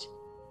that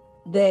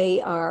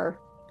they are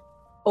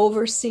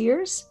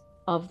overseers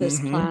of this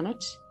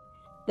planet,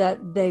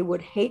 that they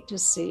would hate to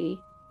see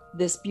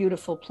this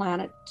beautiful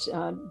planet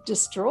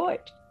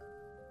destroyed.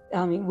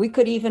 I mean, we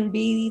could even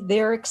be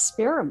their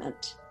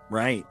experiment.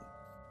 Right.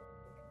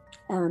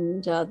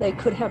 And they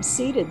could have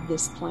seeded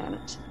this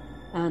planet.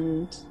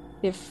 And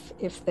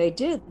if they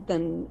did,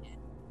 then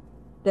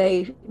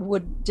they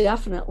would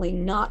definitely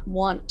not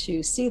want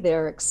to see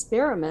their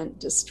experiment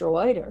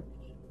destroyed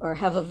or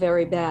have a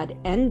very bad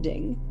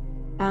ending.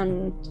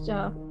 And,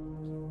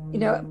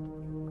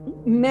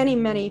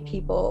 many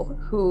people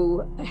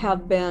who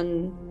have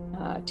been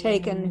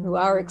taken, who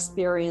are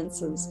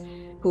experiences,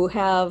 who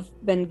have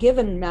been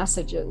given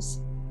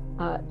messages,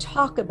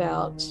 talk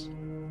about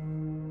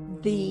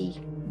the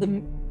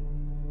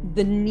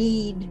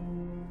need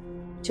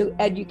to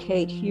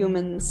educate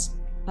humans,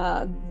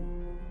 the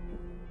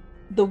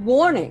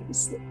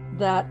warnings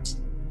that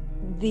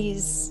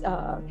these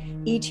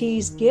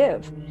ETs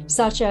give,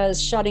 such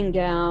as shutting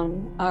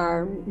down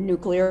our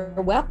nuclear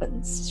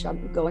weapons,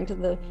 going to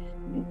the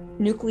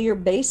nuclear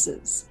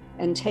bases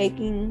and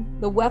taking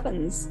the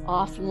weapons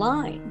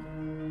offline,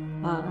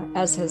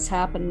 as has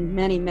happened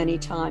many, many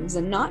times,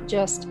 and not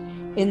just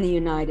in the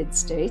United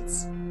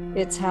States.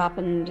 It's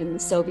happened in the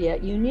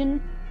Soviet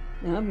Union,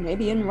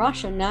 maybe in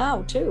Russia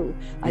now too.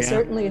 I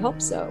certainly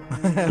hope so.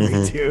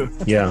 Me too.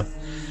 Yeah.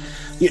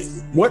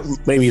 What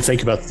made me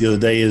think about the other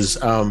day is,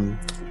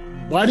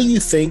 why do you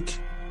think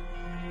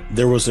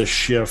there was a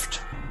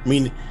shift? I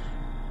mean,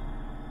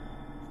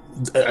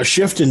 a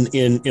shift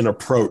in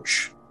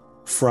approach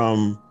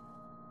from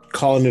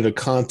calling it a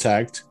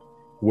contact,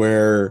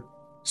 where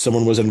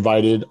someone was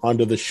invited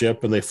onto the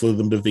ship and they flew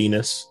them to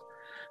Venus,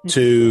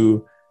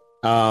 to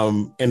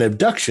an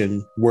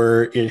abduction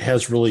where it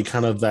has really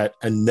kind of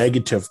a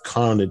negative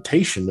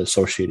connotation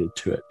associated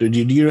to it. Do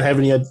you have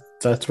any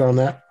thoughts around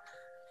that?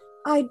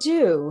 I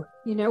do.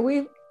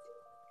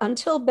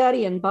 Until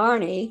Betty and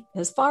Barney,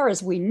 as far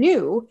as we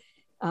knew,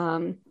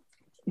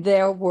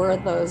 there were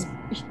those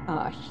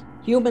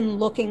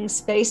human-looking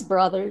space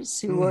brothers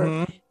who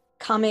were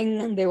coming,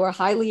 and they were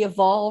highly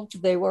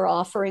evolved. They were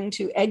offering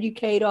to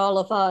educate all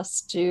of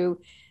us, to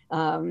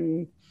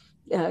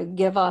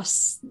give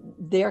us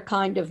their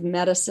kind of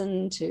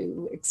medicine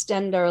to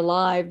extend our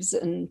lives.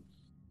 And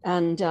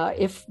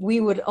if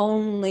we would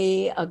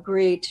only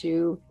agree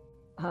to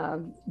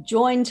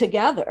join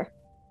together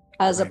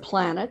as a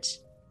planet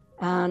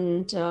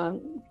and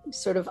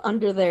sort of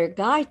under their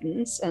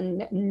guidance,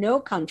 and no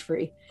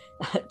country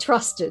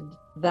trusted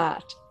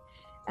that.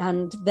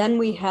 And then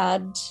we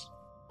had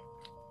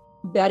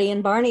Betty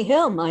and Barney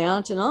Hill, my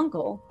aunt and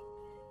uncle,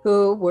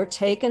 who were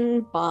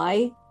taken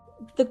by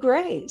the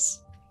Greys.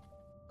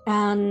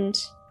 And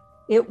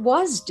it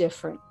was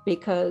different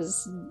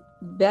because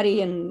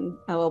Betty and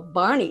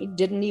Barney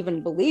didn't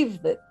even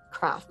believe that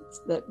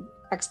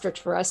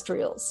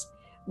extraterrestrials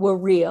were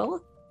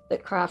real,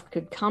 that craft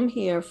could come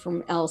here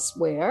from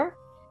elsewhere.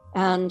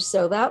 And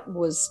so that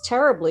was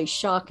terribly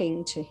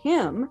shocking to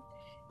him.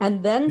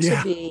 And then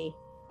to be,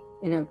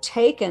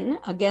 taken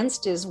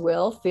against his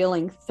will,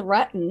 feeling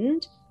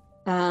threatened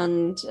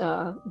and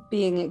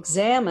being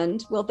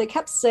examined. Well, they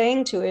kept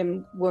saying to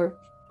him, we're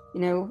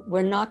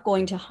not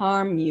going to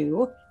harm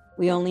you.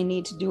 We only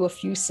need to do a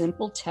few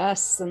simple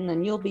tests and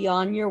then you'll be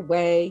on your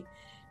way.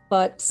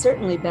 But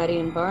certainly Betty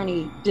and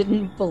Barney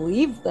didn't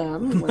believe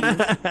them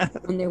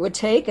when they were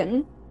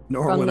taken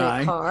from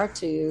their car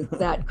to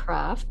that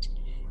craft.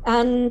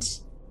 And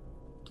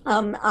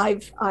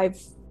I've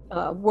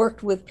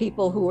worked with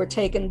people who were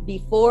taken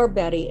before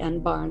Betty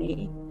and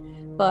Barney,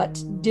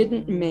 but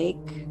didn't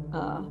make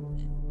a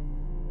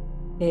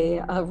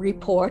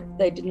report.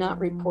 They did not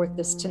report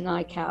this to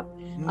NICAP.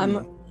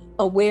 I'm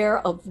aware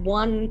of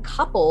one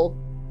couple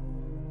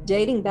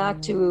dating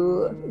back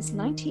to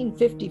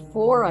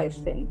 1954, I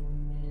think,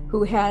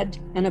 who had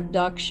an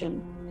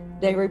abduction.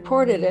 They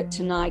reported it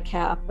to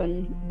NICAP,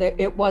 and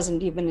it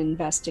wasn't even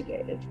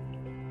investigated.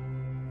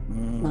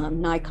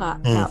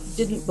 NICAP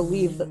didn't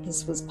believe that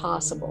this was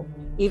possible,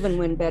 even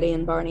when Betty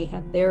and Barney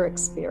had their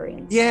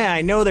experience. Yeah,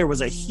 I know there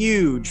was a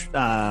huge,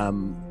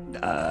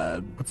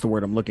 what's the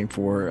word I'm looking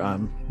for?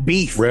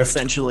 Beef, rift.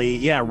 Essentially.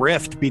 Yeah,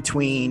 rift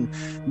between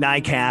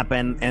NICAP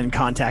and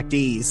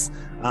contactees.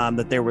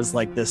 That there was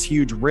this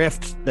huge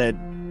rift that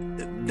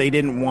they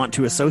didn't want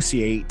to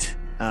associate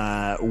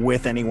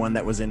with anyone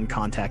that was in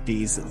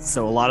contactees.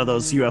 So a lot of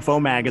those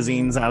UFO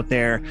magazines out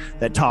there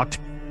that talked,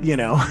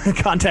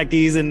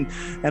 contactees and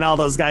all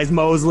those guys,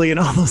 Mosley and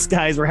all those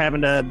guys were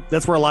having to,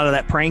 that's where a lot of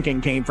that pranking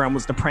came from,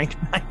 was to prank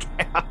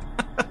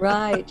NICAP.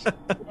 Right.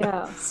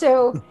 Yeah.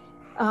 So,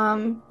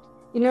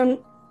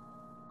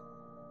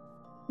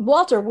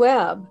 Walter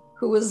Webb,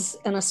 who was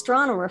an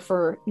astronomer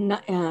for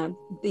the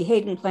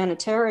Hayden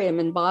Planetarium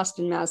in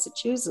Boston,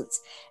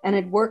 Massachusetts, and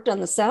had worked on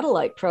the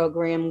satellite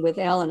program with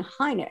Alan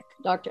Hynek,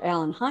 Dr.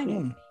 Alan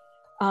Hynek,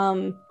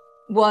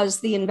 was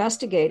the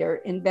investigator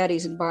in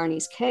Betty's and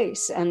Barney's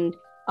case. And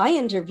I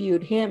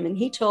interviewed him, and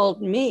he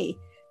told me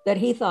that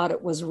he thought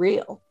it was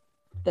real.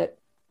 That,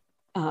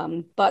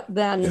 but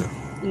then,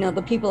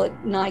 the people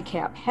at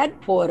NICAP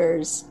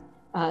headquarters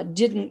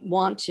didn't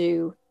want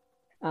to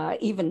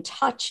even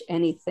touch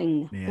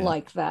anything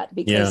like that,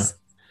 because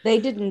they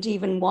didn't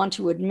even want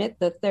to admit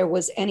that there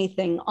was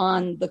anything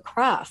on the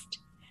craft.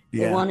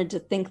 They wanted to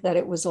think that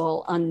it was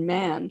all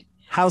unmanned.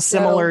 How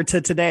similar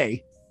to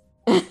today?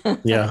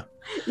 Yeah,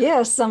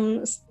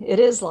 it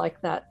is like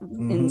that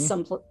in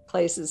some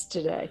places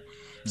today.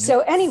 So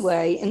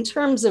anyway, in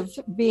terms of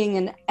being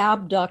an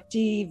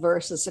abductee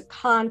versus a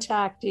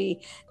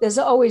contactee, there's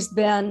always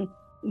been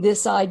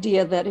this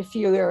idea that if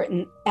you're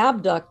an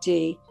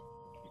abductee,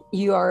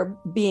 you are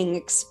being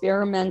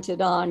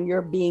experimented on,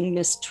 you're being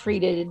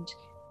mistreated,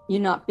 you're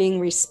not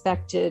being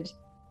respected.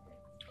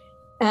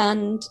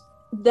 And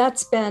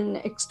that's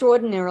been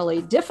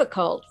extraordinarily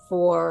difficult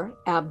for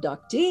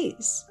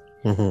abductees.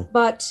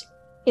 But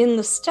in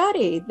the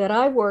study that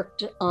I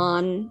worked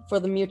on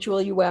for the Mutual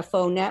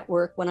UFO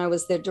Network when I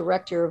was the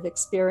director of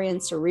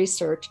experiencer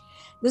research,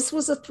 this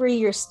was a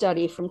 3-year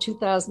study from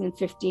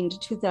 2015 to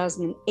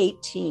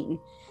 2018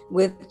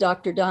 with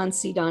Dr. Don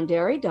C.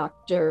 Donderi,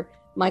 Dr.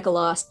 Michael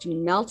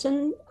Austin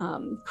Melton,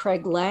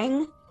 Craig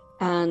Lang,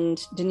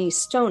 and Denise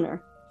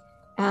Stoner.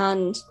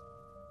 And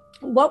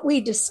what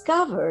we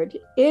discovered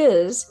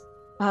is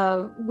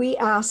we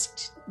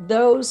asked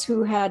those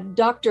who had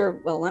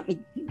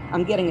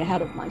I'm getting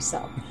ahead of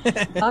myself.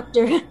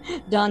 Dr.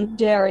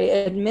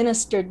 Donderi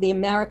administered the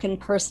American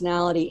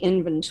Personality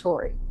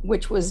Inventory,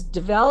 which was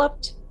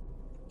developed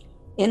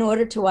in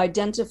order to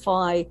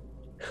identify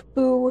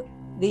who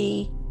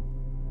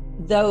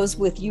those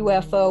with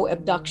UFO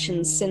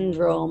abduction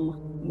syndrome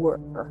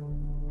were.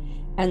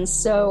 And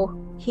so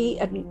he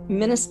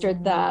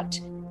administered that,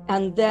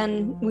 and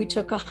then we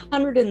took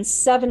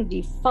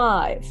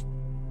 175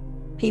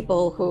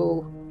 people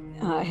who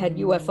had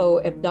UFO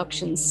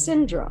abduction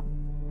syndrome.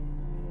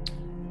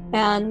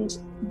 And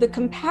the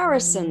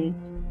comparison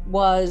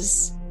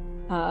was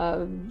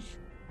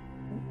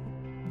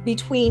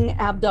between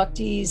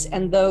abductees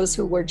and those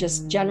who were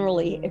just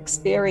generally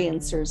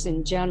experiencers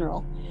in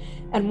general.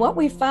 And what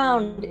we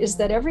found is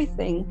that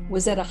everything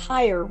was at a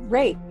higher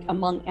rate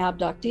among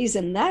abductees,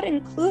 and that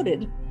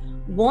included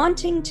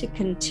wanting to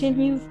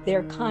continue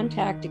their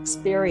contact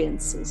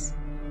experiences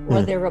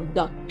or their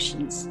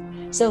abductions.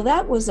 So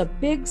that was a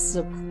big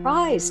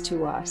surprise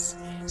to us.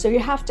 So you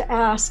have to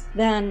ask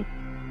then,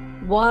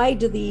 why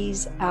do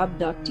these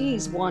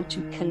abductees want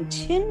to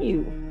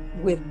continue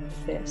with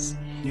this?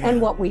 And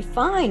what we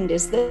find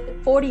is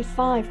that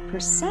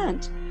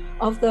 45%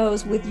 of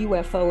those with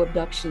UFO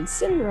abduction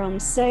syndrome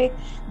say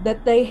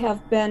that they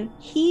have been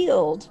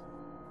healed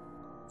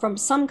from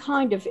some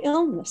kind of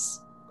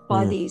illness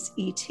by these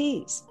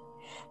ETs.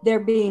 They're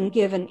being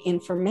given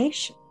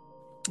information.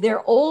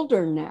 They're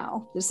older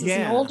now. This is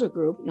an older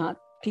group,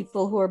 not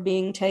people who are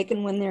being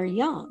taken when they're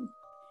young.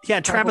 Yeah,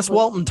 Travis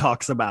Walton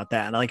talks about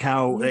that, like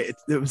how it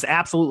was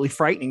absolutely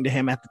frightening to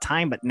him at the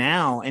time, but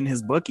now in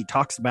his book, he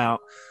talks about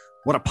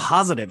what a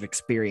positive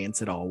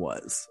experience it all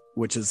was,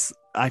 which is,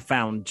 I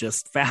found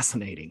just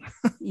fascinating.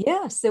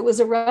 Yes, it was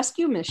a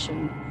rescue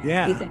mission.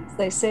 Yeah. He thinks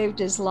they saved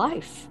his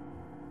life.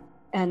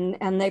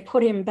 And they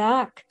put him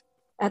back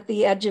at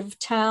the edge of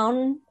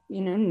town,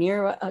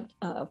 near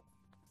a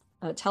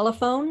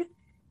telephone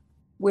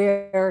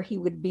where he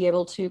would be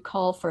able to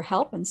call for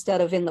help instead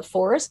of in the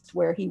forest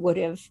where he would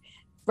have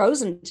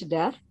frozen to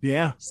death.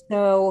 Yeah.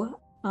 So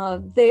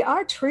they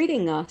are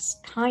treating us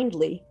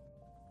kindly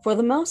for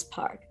the most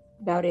part,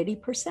 about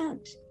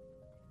 80%.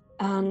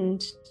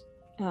 And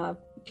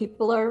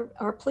people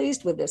are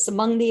pleased with this.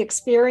 Among the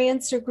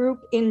experiencer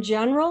group in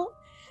general,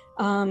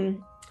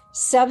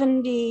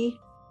 71%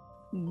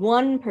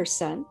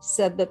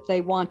 said that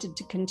they wanted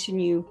to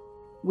continue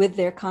with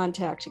their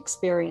contact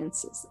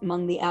experiences.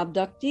 Among the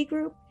abductee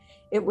group,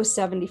 it was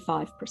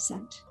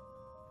 75%.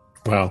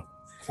 Wow.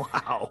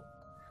 Wow.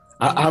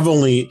 I've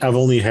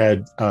only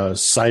had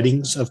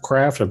sightings of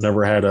craft. I've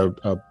never had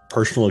a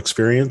personal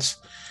experience.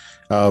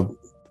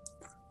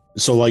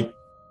 So like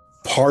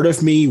part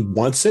of me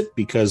wants it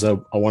because I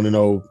want to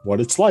know what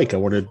it's like. I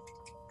want to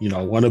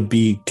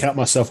count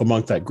myself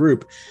among that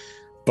group,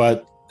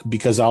 but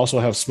because I also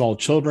have small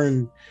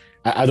children,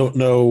 I don't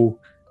know,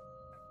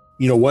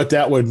 what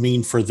that would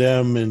mean for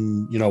them.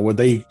 And, would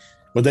they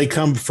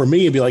come for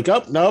me and be like,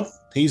 oh, nope,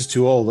 he's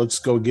too old. Let's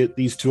go get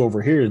these two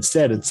over here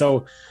instead. And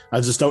so I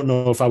just don't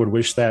know if I would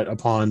wish that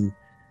upon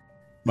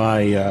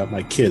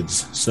my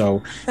kids.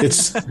 So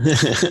it's,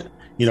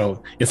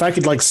 if I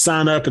could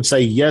sign up and say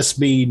yes,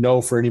 me,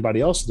 no for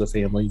anybody else in the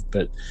family,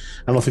 but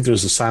I don't think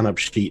there's a sign up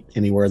sheet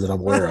anywhere that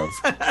I'm aware of.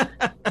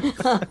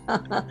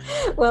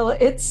 Well,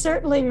 it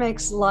certainly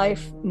makes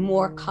life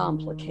more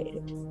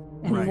complicated.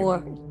 and Right.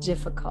 more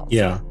difficult.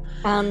 Yeah.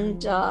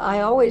 And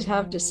I always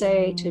have to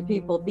say to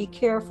people, be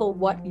careful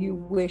what you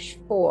wish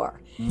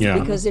for. Yeah.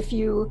 Because if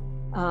you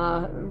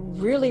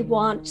really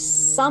want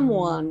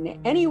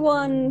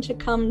anyone to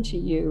come to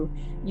you,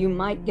 you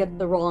might get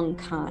the wrong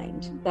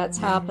kind. That's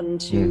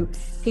happened to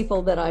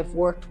people that I've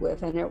worked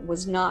with, and it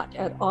was not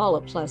at all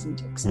a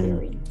pleasant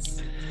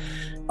experience.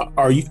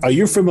 Are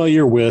you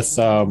familiar with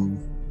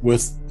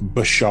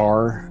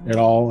Bashar at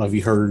all? Have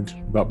you heard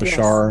about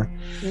Bashar?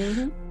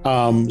 Yes.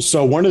 Mm-hmm.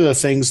 So one of the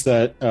things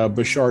that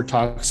Bashar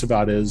talks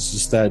about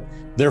is that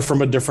they're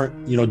from a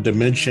different,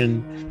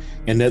 dimension,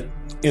 and that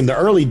in the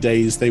early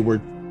days they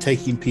were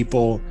taking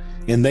people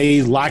and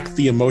they lacked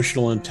the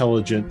emotional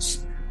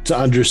intelligence to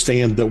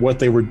understand that what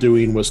they were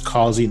doing was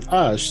causing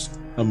us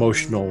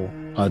emotional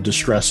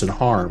distress and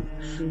harm.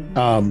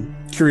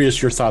 Mm-hmm.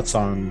 Curious your thoughts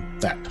on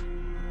that.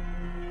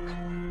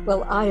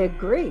 Well, I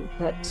agree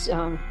that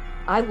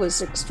I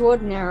was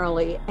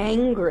extraordinarily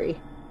angry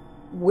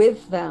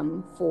with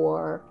them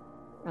for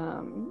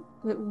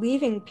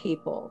leaving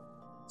people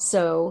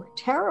so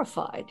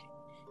terrified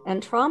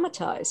and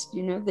traumatized.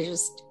 They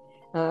just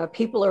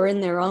people are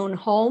in their own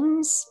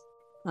homes.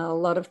 A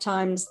lot of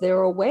times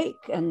they're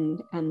awake,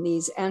 and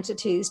these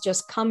entities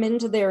just come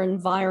into their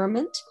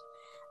environment.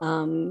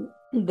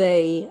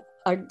 They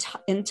are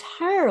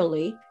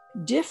entirely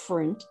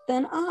different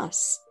than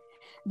us.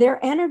 Their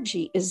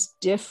energy is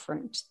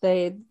different.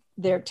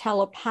 They're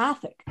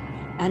telepathic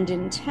and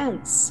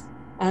intense,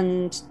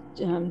 and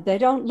they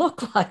don't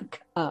look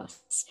like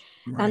us.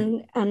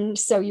 Right. And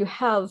so you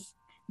have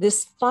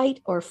this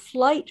fight or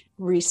flight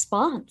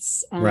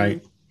response. And,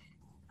 right.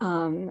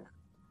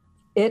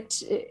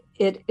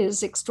 It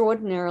is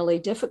extraordinarily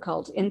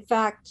difficult. In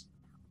fact,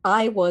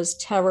 I was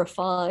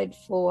terrified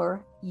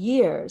for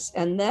years,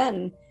 and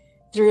then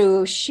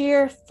through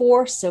sheer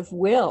force of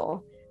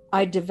will,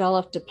 I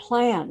developed a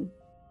plan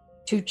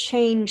to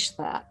change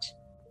that.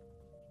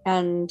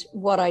 And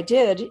what I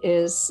did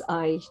is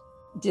I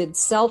did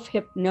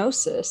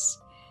self-hypnosis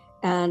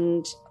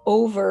and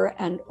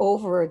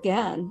over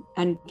again,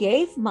 and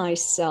gave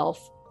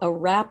myself a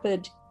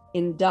rapid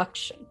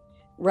induction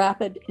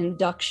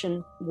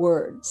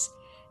words,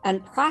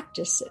 and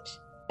practice it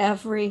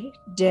every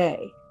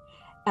day.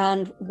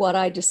 And what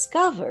I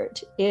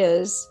discovered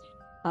is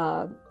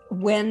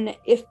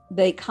if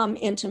they come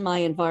into my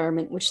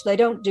environment, which they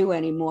don't do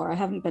anymore, I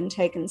haven't been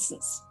taken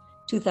since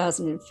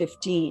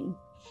 2015,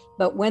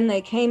 but when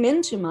they came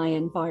into my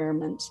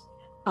environment,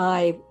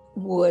 I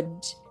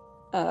would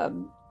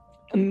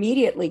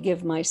immediately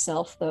give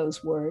myself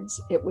those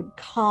words. It would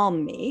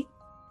calm me,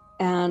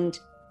 and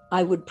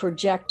I would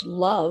project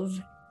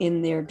love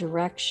in their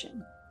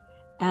direction.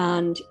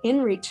 And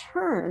in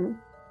return,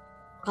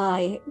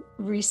 I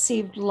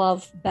received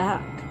love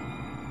back.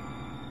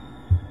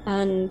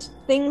 And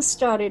things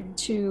started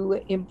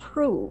to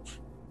improve.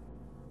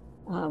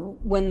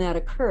 When that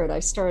occurred, I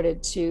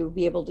started to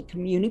be able to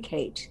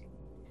communicate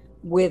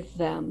with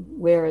them,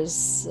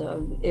 whereas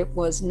it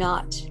was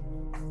not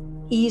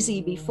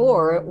easy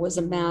before. It was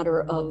a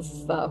matter of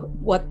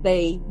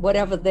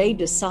whatever they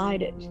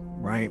decided.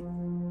 Right.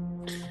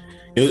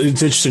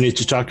 It's interesting that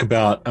you talk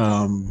about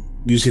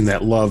using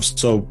that love.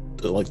 So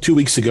like 2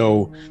 weeks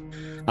ago,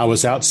 I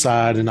was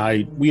outside and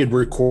we had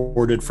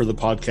recorded for the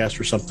podcast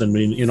or something.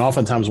 And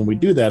oftentimes when we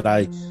do that,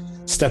 I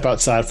step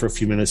outside for a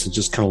few minutes and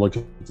just kind of look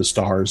at the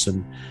stars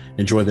and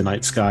enjoy the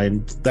night sky.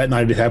 And that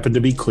night it happened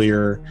to be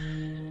clear.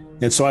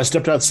 And so I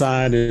stepped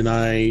outside and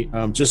I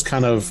just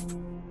kind of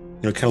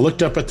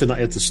looked up at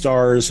the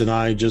stars, and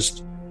I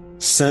just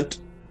sent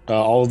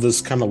all of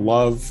this kind of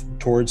love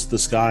towards the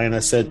sky. And I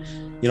said,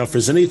 if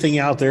there's anything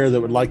out there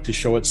that would like to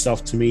show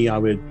itself to me, I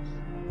would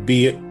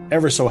be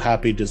ever so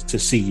happy to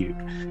see you.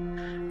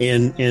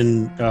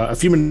 And a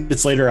few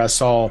minutes later, I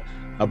saw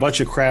a bunch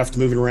of craft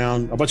moving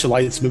around, a bunch of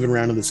lights moving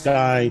around in the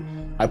sky.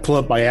 I pull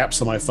up my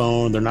apps on my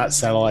phone. They're not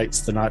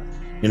satellites. They're not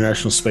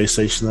International Space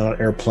Station. They're not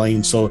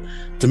airplanes. So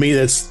to me,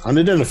 that's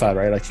unidentified,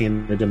 right? I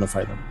can't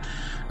identify them.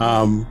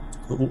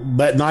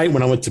 That night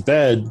when I went to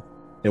bed,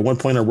 at one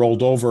point I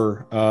rolled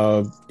over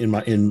to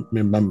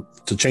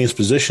change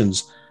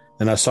positions,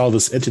 and I saw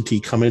this entity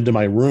come into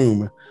my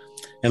room,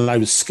 and I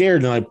was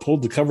scared, and I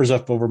pulled the covers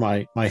up over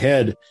my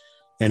head,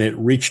 and it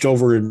reached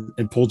over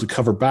and pulled the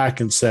cover back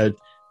and said,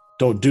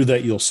 "Don't do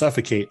that, you'll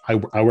suffocate. I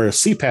wear a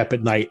CPAP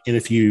at night, and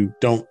if you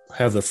don't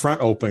have the front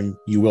open,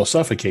 you will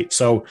suffocate."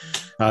 So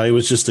it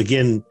was just,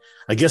 again,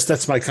 I guess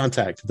that's my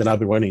contact that I've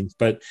been waiting,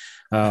 but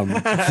so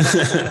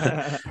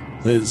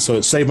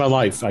it saved my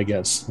life, I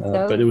guess.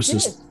 But it was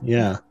just,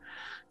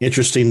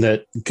 interesting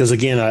that, because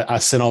again, I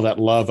sent all that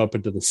love up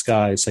into the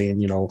sky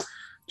saying,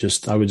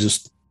 I would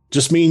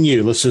just me and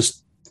you, let's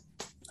just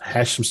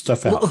hash some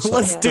stuff out.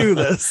 Let's do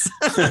this.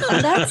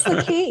 And that's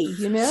the key.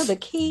 The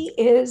key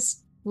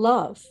is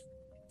love.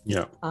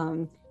 Yeah.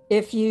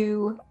 If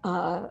you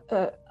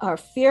are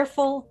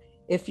fearful,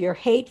 if you're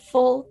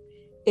hateful,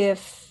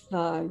 if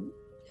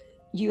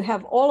you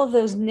have all of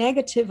those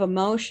negative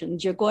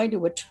emotions, you're going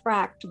to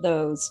attract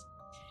those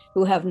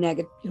who have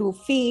who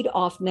feed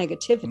off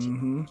negativity.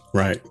 Mm-hmm.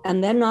 Right.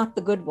 And they're not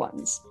the good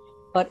ones.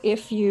 But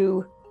if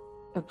you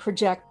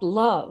project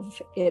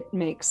love, it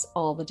makes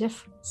all the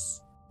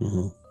difference.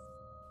 Mm-hmm.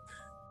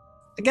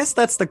 I guess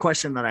that's the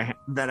question that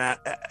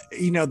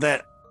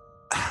that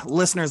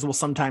listeners will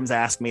sometimes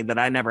ask me that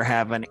I never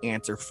have an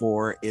answer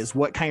for, is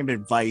what kind of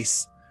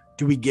advice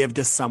do we give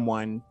to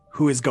someone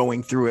who is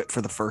going through it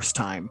for the first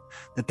time,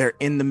 that they're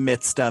in the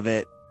midst of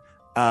it?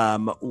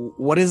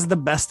 What is the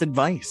best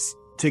advice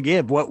to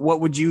give? What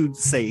would you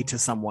say to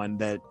someone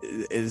that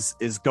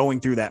is going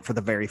through that for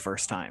the very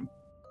first time?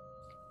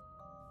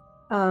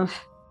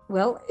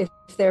 Well, if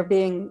they're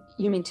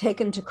you mean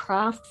taken to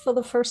craft for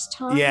the first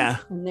time? Yeah.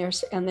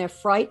 And they're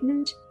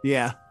frightened?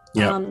 Yeah.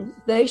 Yeah.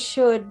 They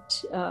should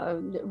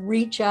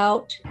reach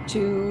out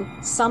to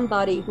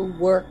somebody who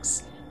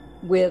works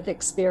with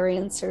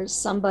experiencers,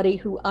 somebody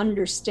who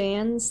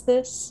understands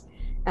this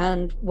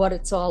and what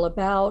it's all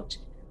about.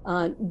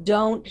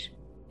 Don't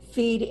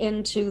feed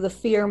into the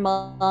fear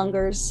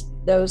mongers,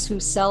 those who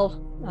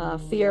sell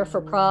fear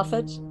for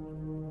profit,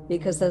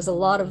 because there's a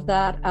lot of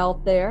that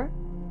out there.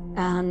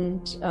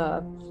 And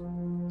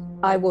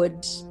I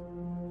would,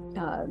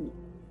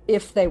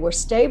 if they were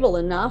stable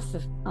enough,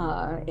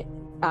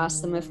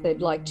 ask them if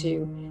they'd like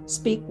to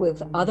speak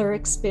with other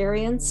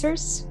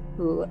experiencers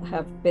who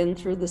have been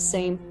through the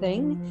same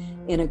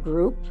thing in a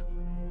group.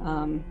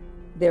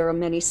 There are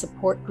many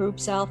support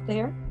groups out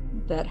there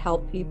that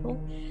help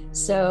people.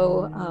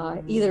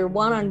 So either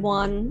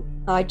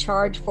one-on-one, I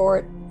charge for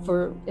it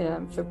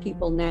for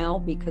people now,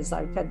 because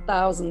I've had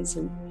thousands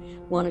who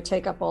want to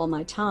take up all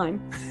my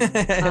time,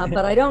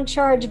 but I don't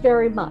charge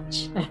very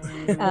much.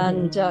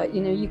 And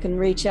you can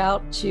reach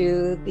out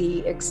to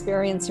the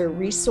Experiencer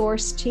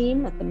Resource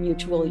Team at the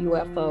Mutual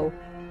UFO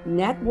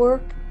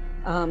Network.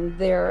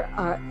 There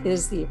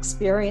is the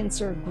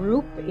Experiencer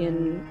Group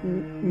in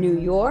New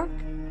York,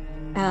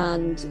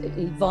 and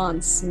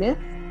Yvonne Smith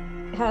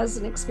has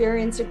an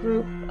Experiencer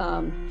Group.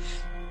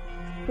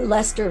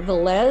 Lester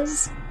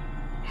Velez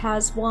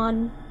has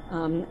one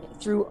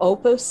through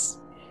Opus.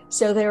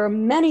 So there are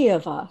many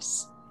of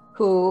us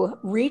who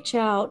reach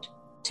out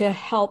to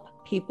help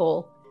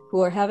people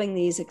who are having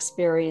these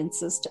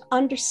experiences to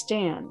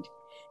understand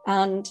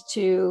and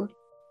to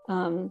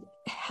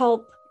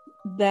help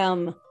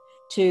them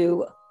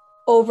to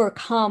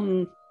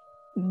overcome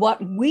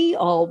what we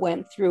all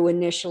went through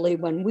initially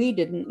when we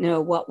didn't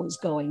know what was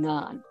going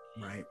on.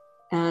 Right.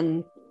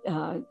 And,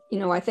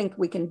 I think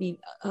we can be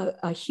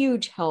a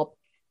huge help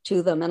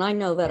to them. And I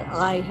know that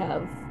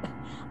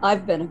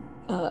I've been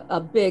a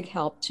big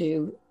help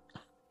to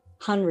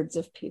hundreds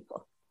of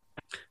people.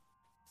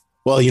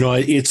 Well,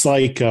 it's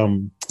like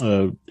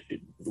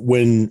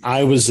when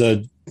I was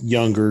a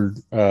younger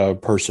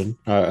person,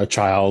 a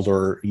child,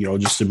 or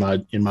just in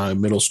my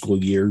middle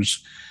school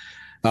years,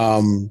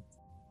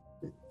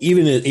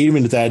 even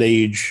at that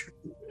age,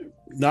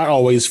 not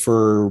always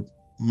for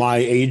my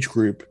age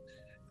group,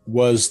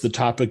 was the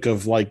topic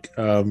of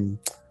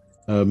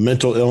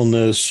mental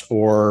illness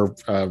or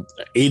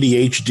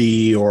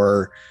ADHD,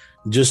 or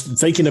just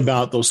thinking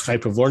about those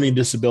type of learning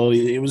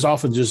disabilities. It was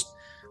often just,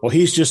 well,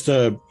 he's just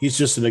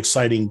an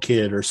exciting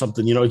kid or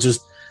something. It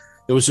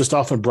was just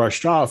often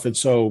brushed off. And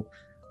so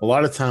a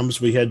lot of times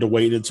we had to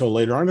wait until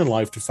later on in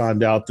life to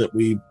find out that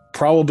we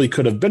probably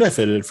could have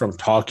benefited from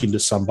talking to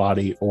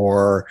somebody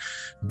or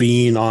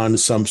being on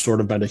some sort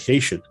of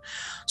medication.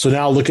 So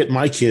now look at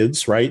my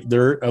kids, right?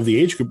 They're of the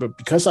age group, but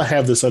because I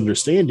have this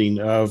understanding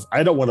of,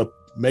 I don't want to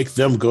make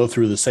them go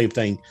through the same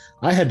thing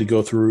I had to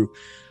go through,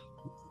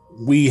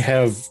 we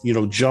have,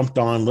 jumped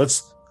on,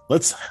 let's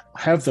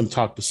have them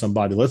talk to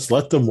somebody. Let's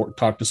let them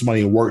talk to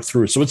somebody and work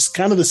through. So it's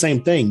kind of the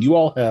same thing. You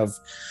all have,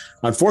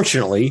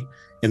 unfortunately,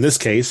 in this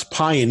case,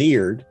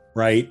 pioneered,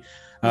 right?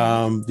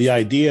 The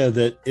idea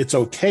that it's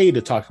okay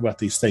to talk about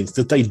these things,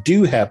 that they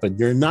do happen.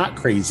 You're not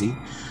crazy.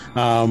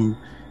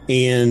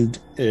 And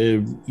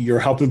you're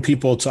helping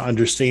people to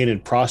understand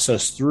and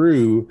process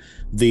through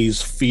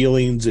these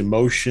feelings,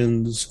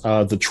 emotions,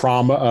 the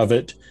trauma of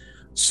it,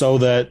 so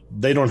that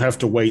they don't have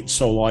to wait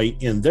so late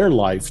in their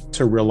life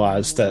to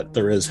realize that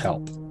there is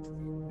help.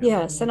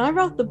 Yes, and I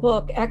wrote the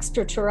book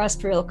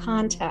Extraterrestrial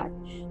Contact,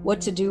 What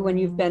to Do When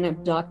You've Been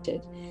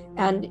Abducted.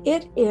 And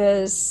it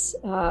is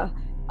a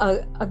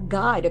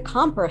guide, a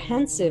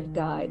comprehensive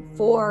guide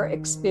for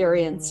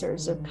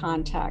experiencers of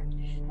contact,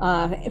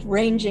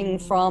 ranging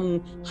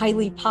from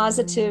highly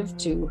positive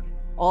to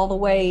all the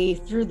way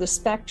through the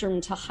spectrum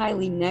to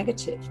highly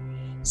negative.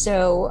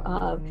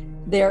 So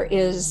there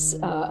is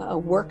a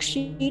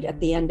worksheet at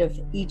the end of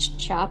each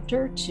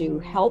chapter to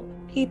help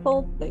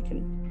people. They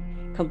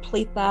can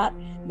complete that.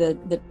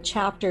 The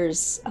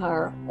chapters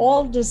are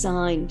all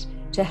designed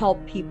to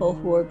help people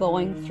who are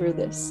going through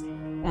this.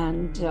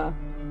 And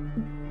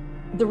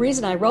the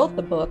reason I wrote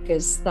the book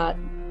is that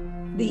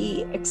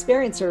the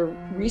Experiencer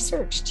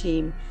research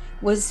team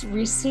was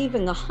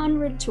receiving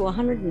 100 to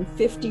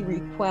 150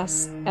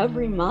 requests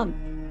every month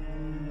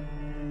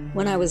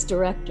when I was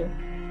director.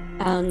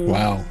 And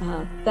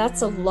wow.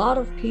 That's a lot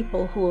of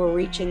people who are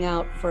reaching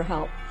out for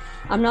help.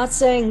 I'm not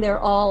saying they're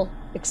all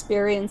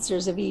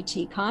experiencers of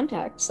ET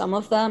contact. Some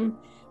of them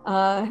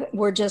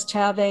were just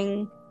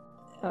having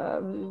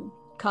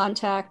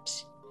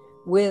contact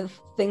with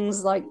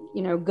things like,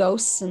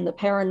 ghosts and the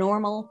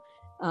paranormal.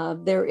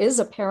 There is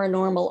a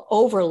paranormal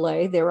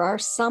overlay. There are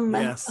some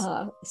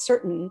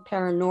certain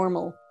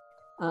paranormal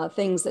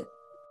things that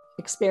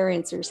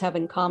experiencers have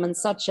in common,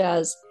 such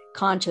as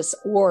conscious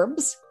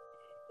orbs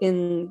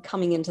in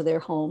coming into their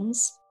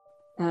homes,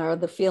 or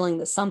the feeling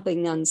that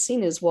something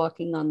unseen is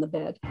walking on the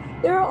bed.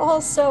 There are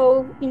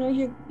also,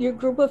 your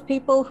group of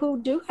people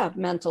who do have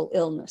mental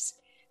illness,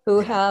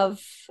 who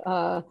have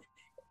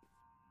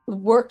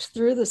worked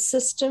through the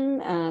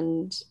system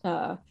and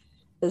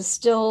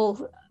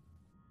still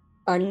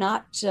are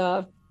not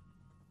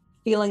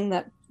feeling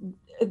that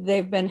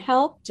they've been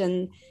helped.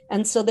 And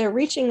so they're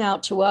reaching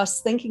out to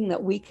us thinking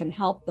that we can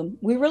help them.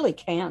 We really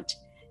can't.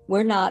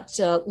 We're not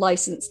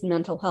licensed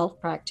mental health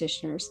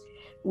practitioners.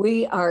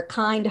 We are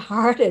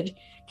kind-hearted,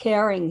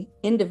 caring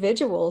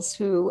individuals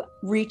who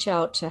reach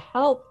out to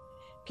help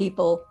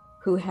people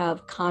who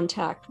have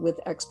contact with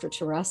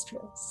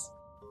extraterrestrials.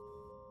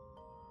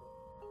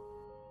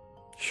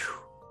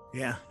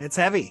 Yeah, it's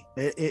heavy,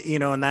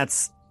 and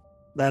that's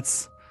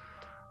it's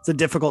a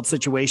difficult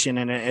situation.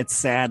 And it's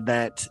sad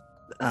that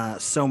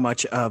so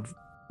much of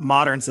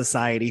modern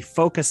society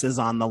focuses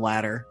on the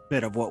latter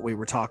bit of what we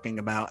were talking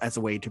about as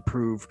a way to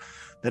prove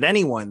that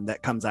anyone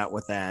that comes out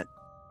with that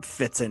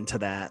fits into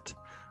that,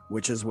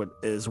 which is what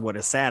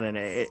is sad.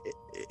 And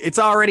it's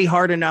already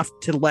hard enough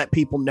to let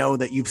people know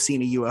that you've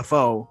seen a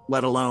UFO,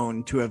 let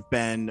alone to have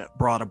been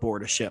brought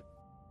aboard a ship.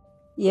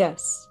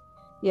 Yes.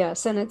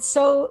 And it's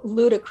so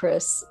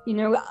ludicrous.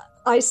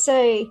 I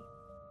say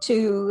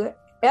to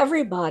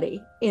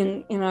everybody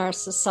in our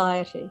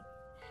society,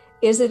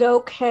 is it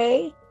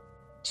okay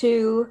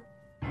to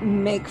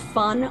make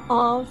fun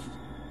of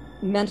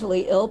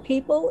mentally ill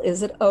people?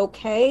 Is it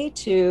okay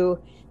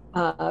to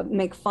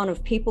make fun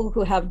of people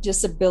who have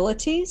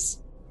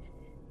disabilities?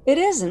 It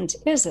isn't,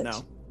 is it?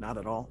 No, not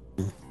at all.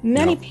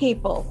 Many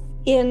people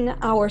in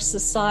our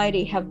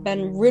society have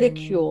been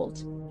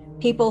ridiculed.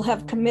 People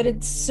have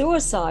committed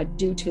suicide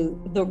due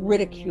to the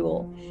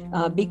ridicule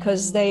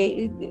because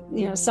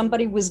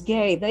somebody was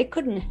gay. They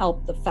couldn't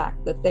help the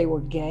fact that they were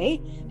gay.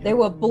 They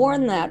were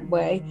born that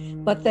way,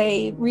 but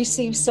they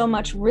received so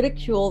much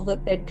ridicule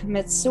that they'd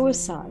commit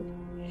suicide.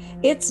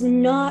 It's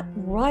not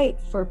right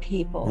for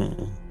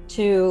people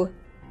to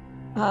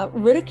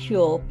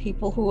ridicule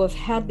people who have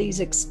had these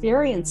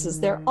experiences.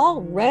 They're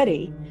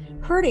already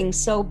hurting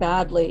so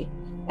badly.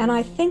 And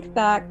I think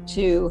back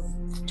to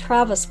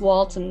Travis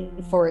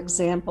Walton, for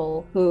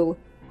example, who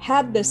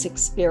had this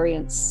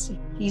experience.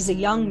 He's a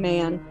young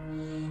man.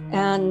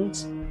 And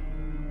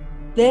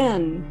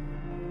then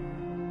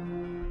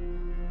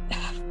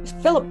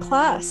Philip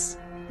Klass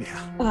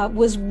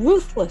was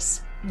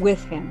ruthless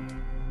with him.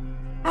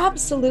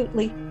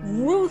 Absolutely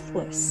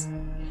ruthless.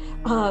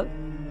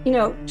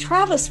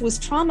 Travis was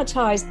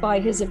traumatized by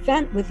his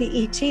event with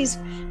the ETs,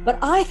 but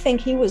I think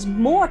he was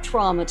more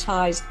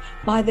traumatized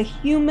by the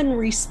human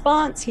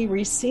response he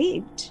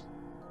received.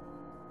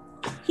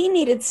 He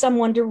needed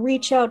someone to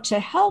reach out to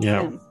help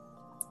him.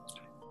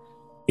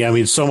 Yeah, I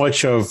mean, so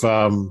much of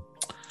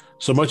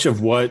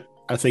what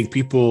I think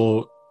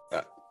people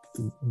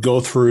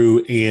go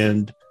through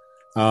and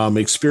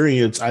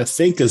experience, I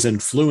think, is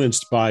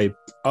influenced by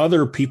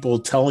other people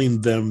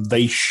telling them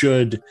they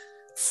should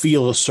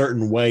feel a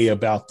certain way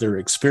about their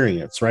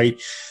experience,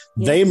 right?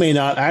 Yeah. They may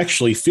not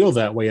actually feel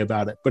that way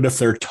about it, but if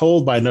they're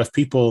told by enough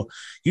people,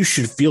 you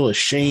should feel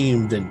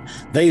ashamed and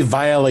they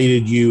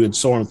violated you and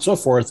so on and so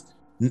forth,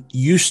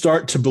 you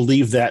start to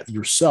believe that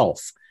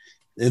yourself.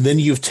 And then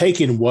you've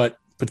taken what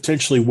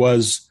potentially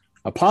was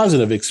a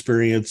positive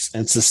experience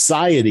and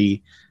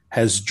society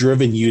has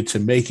driven you to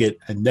make it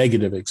a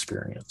negative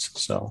experience.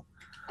 So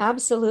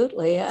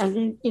absolutely.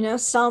 And,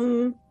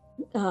 some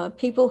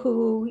people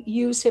who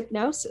use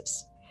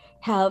hypnosis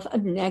have a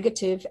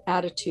negative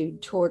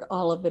attitude toward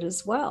all of it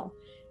as well.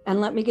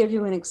 And let me give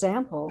you an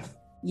example.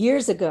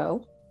 Years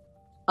ago,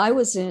 I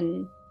was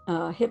in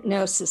a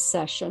hypnosis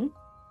session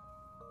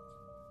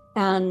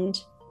and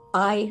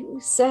I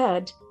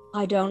said,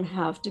 I don't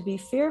have to be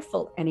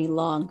fearful any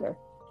longer.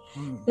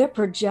 They're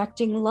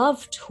projecting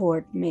love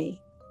toward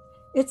me.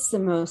 It's the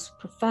most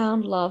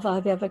profound love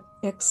I've ever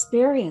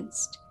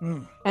experienced.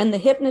 And the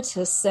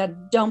hypnotist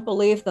said, don't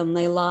believe them,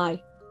 they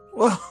lie.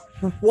 Well,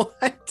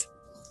 what?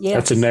 Yes.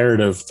 That's a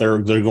narrative. They're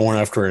going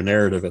after a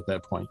narrative at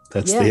that point.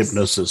 That's the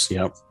hypnosis.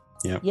 Yep.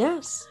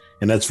 Yes.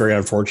 And that's very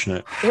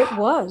unfortunate. It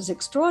was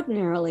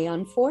extraordinarily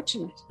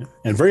unfortunate.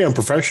 And very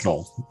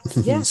unprofessional.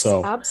 Yes,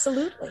 so,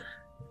 absolutely.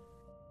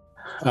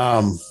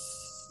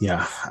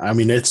 Yeah. I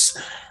mean, it's,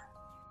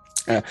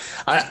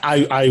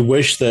 I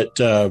wish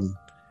that,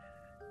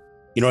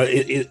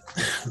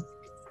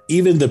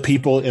 even the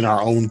people in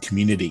our own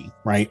community,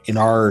 right, in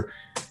our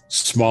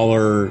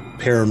smaller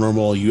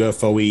paranormal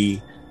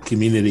UFO-y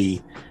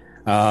community,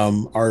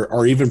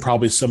 are even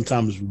probably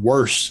sometimes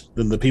worse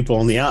than the people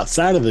on the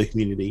outside of the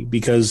community,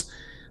 because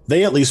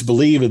they at least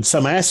believe in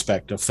some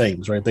aspect of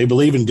things, right? They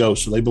believe in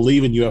ghosts, or they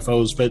believe in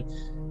UFOs,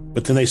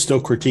 but then they still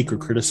critique or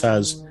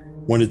criticize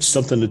when it's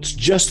something that's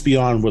just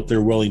beyond what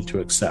they're willing to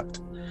accept.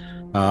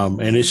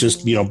 And it's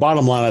just,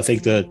 bottom line, I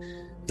think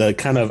the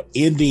kind of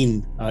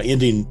ending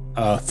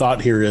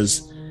thought here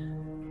is,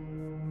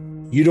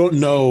 you don't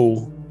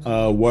know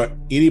what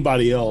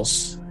anybody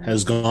else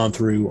has gone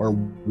through, or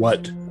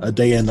what a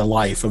day in the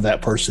life of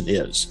that person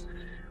is,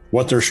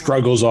 what their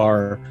struggles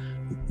are,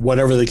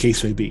 whatever the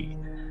case may be.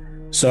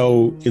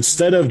 So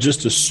instead of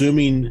just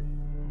assuming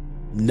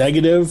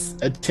negative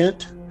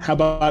intent, how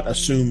about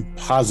assume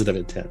positive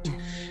intent?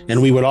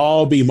 And we would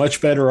all be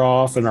much better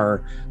off, and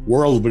our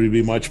world would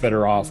be much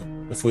better off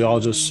if we all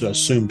just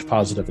assumed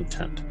positive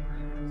intent.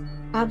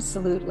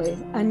 Absolutely.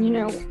 And,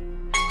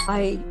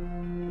 I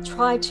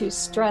try to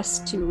stress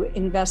to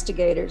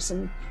investigators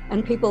and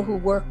people who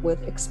work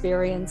with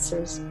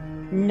experiencers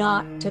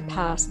not to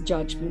pass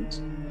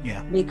judgment.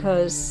 Yeah.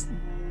 Because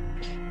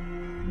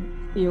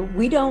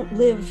we don't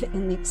live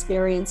in the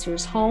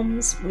experiencers'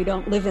 homes. We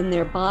don't live in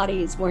their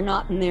bodies. We're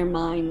not in their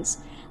minds.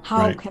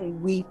 How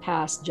can we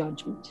pass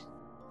judgment?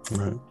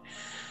 Right.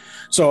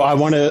 So I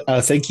want to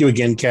thank you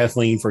again,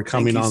 Kathleen, for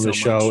coming on the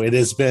show. Much. It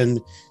has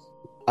been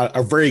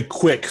a very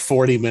quick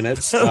 40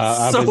 minutes.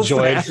 I've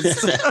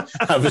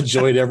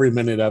enjoyed every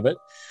minute of it.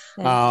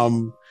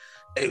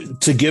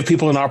 To give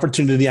people an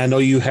opportunity, I know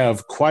you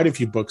have quite a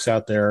few books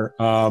out there.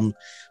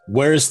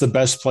 Where's the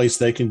best place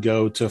they can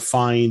go to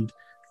find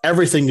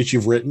everything that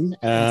you've written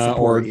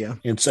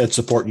and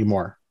support you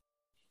more?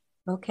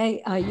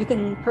 Okay. You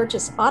can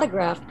purchase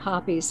autographed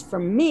copies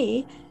from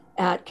me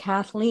at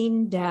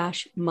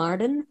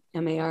Kathleen-Marden,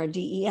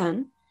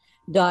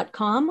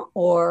 MARDEN.com,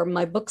 or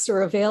my books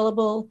are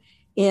available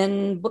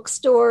in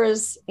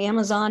bookstores,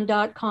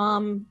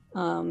 Amazon.com,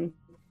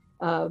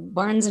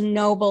 Barnes and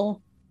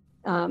Noble,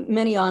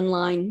 many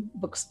online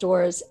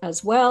bookstores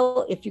as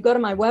well. If you go to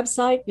my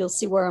website, you'll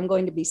see where I'm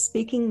going to be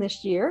speaking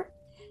this year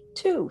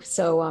too.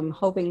 So I'm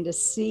hoping to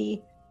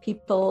see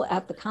people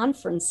at the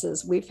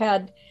conferences. We've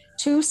had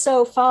 2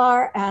 so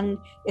far, and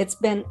it's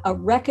been a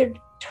record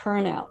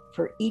turnout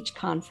for each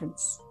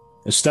conference.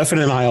 Stefan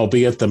and I will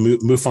be at the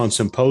MUFON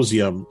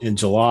Symposium in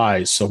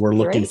July, so we're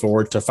looking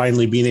forward to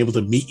finally being able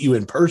to meet you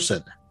in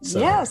person. So.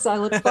 Yes, I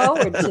look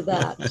forward to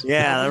that.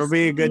 Yeah, that'll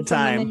be a good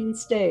time. On the main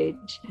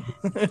stage.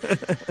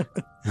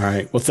 All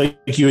right. Well, thank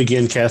you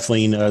again,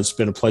 Kathleen. It's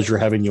been a pleasure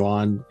having you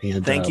on.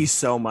 And thank you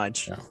so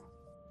much. Yeah.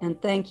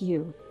 And thank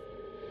you.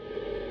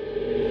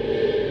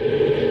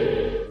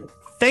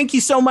 Thank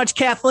you so much,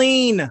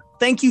 Kathleen.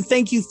 Thank you,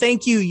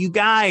 you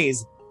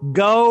guys.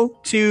 Go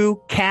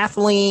to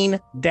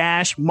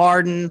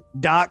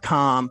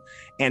Kathleen-Marden.com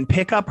and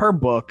pick up her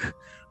book.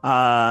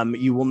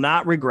 You will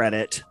not regret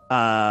it.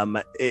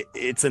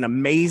 It's an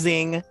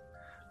amazing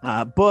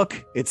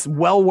book. It's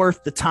well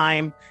worth the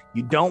time.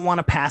 You don't want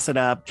to pass it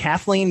up.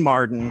 Kathleen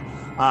Marden,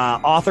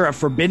 author of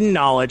Forbidden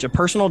Knowledge, a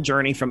personal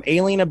journey from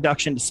alien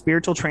abduction to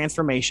spiritual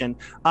transformation,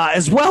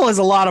 as well as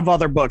a lot of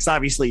other books.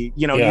 Obviously,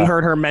 you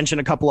heard her mention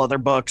a couple other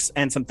books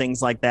and some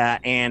things like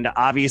that. And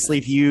obviously,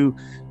 if you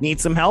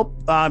need some help,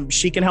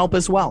 she can help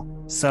as well.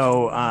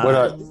 So,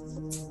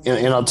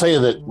 and I'll tell you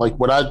that, like,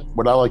 what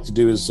I like to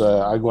do is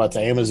I go out to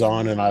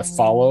Amazon and I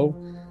follow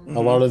a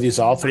lot of these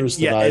authors.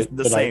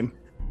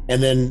 And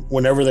then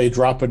whenever they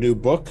drop a new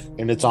book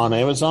and it's on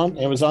Amazon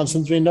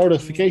sends me a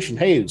notification.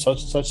 Hey,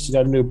 such and such has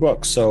got a new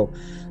book. So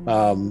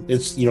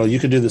it's, you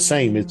can do the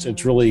same.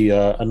 It's really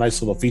a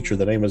nice little feature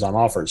that Amazon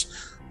offers.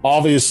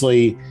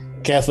 Obviously,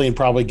 Kathleen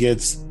probably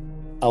gets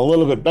a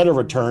little bit better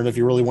return if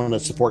you really want to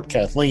support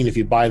Kathleen, if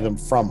you buy them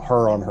from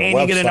her on her website.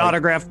 And you get an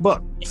autographed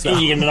book. So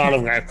you get an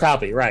autographed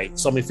copy, right?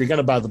 So if you're going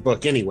to buy the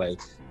book anyway.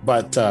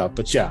 But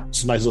yeah,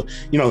 it's a nice little,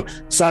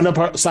 sign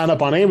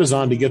up on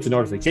Amazon to get the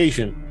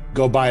notification.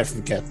 Go buy it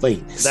from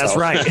Kathleen. That's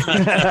right.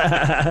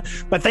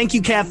 But thank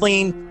you,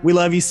 Kathleen. We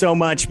love you so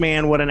much,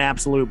 man. What an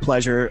absolute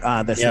pleasure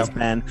this has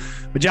been.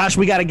 But Josh,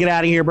 we got to get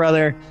out of here,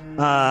 brother.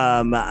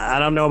 I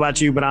don't know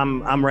about you, but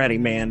I'm ready,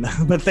 man.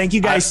 But thank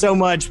you guys so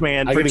much,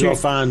 man. I'm gonna go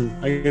find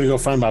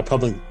my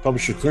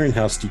publisher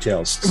clearinghouse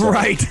details. So.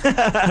 Right.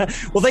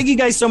 Well, thank you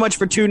guys so much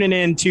for tuning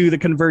in to the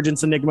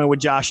Convergence Enigma with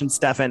Josh and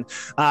Stefan.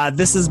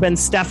 This has been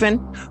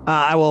Stefan.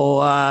 I will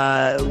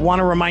want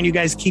to remind you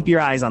guys, keep your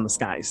eyes on the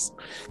skies.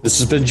 This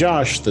has been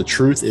Josh. The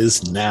truth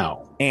is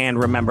now. And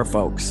remember,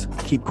 folks,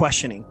 keep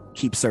questioning,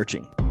 keep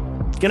searching.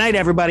 Good night,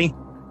 everybody.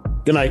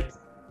 Good night.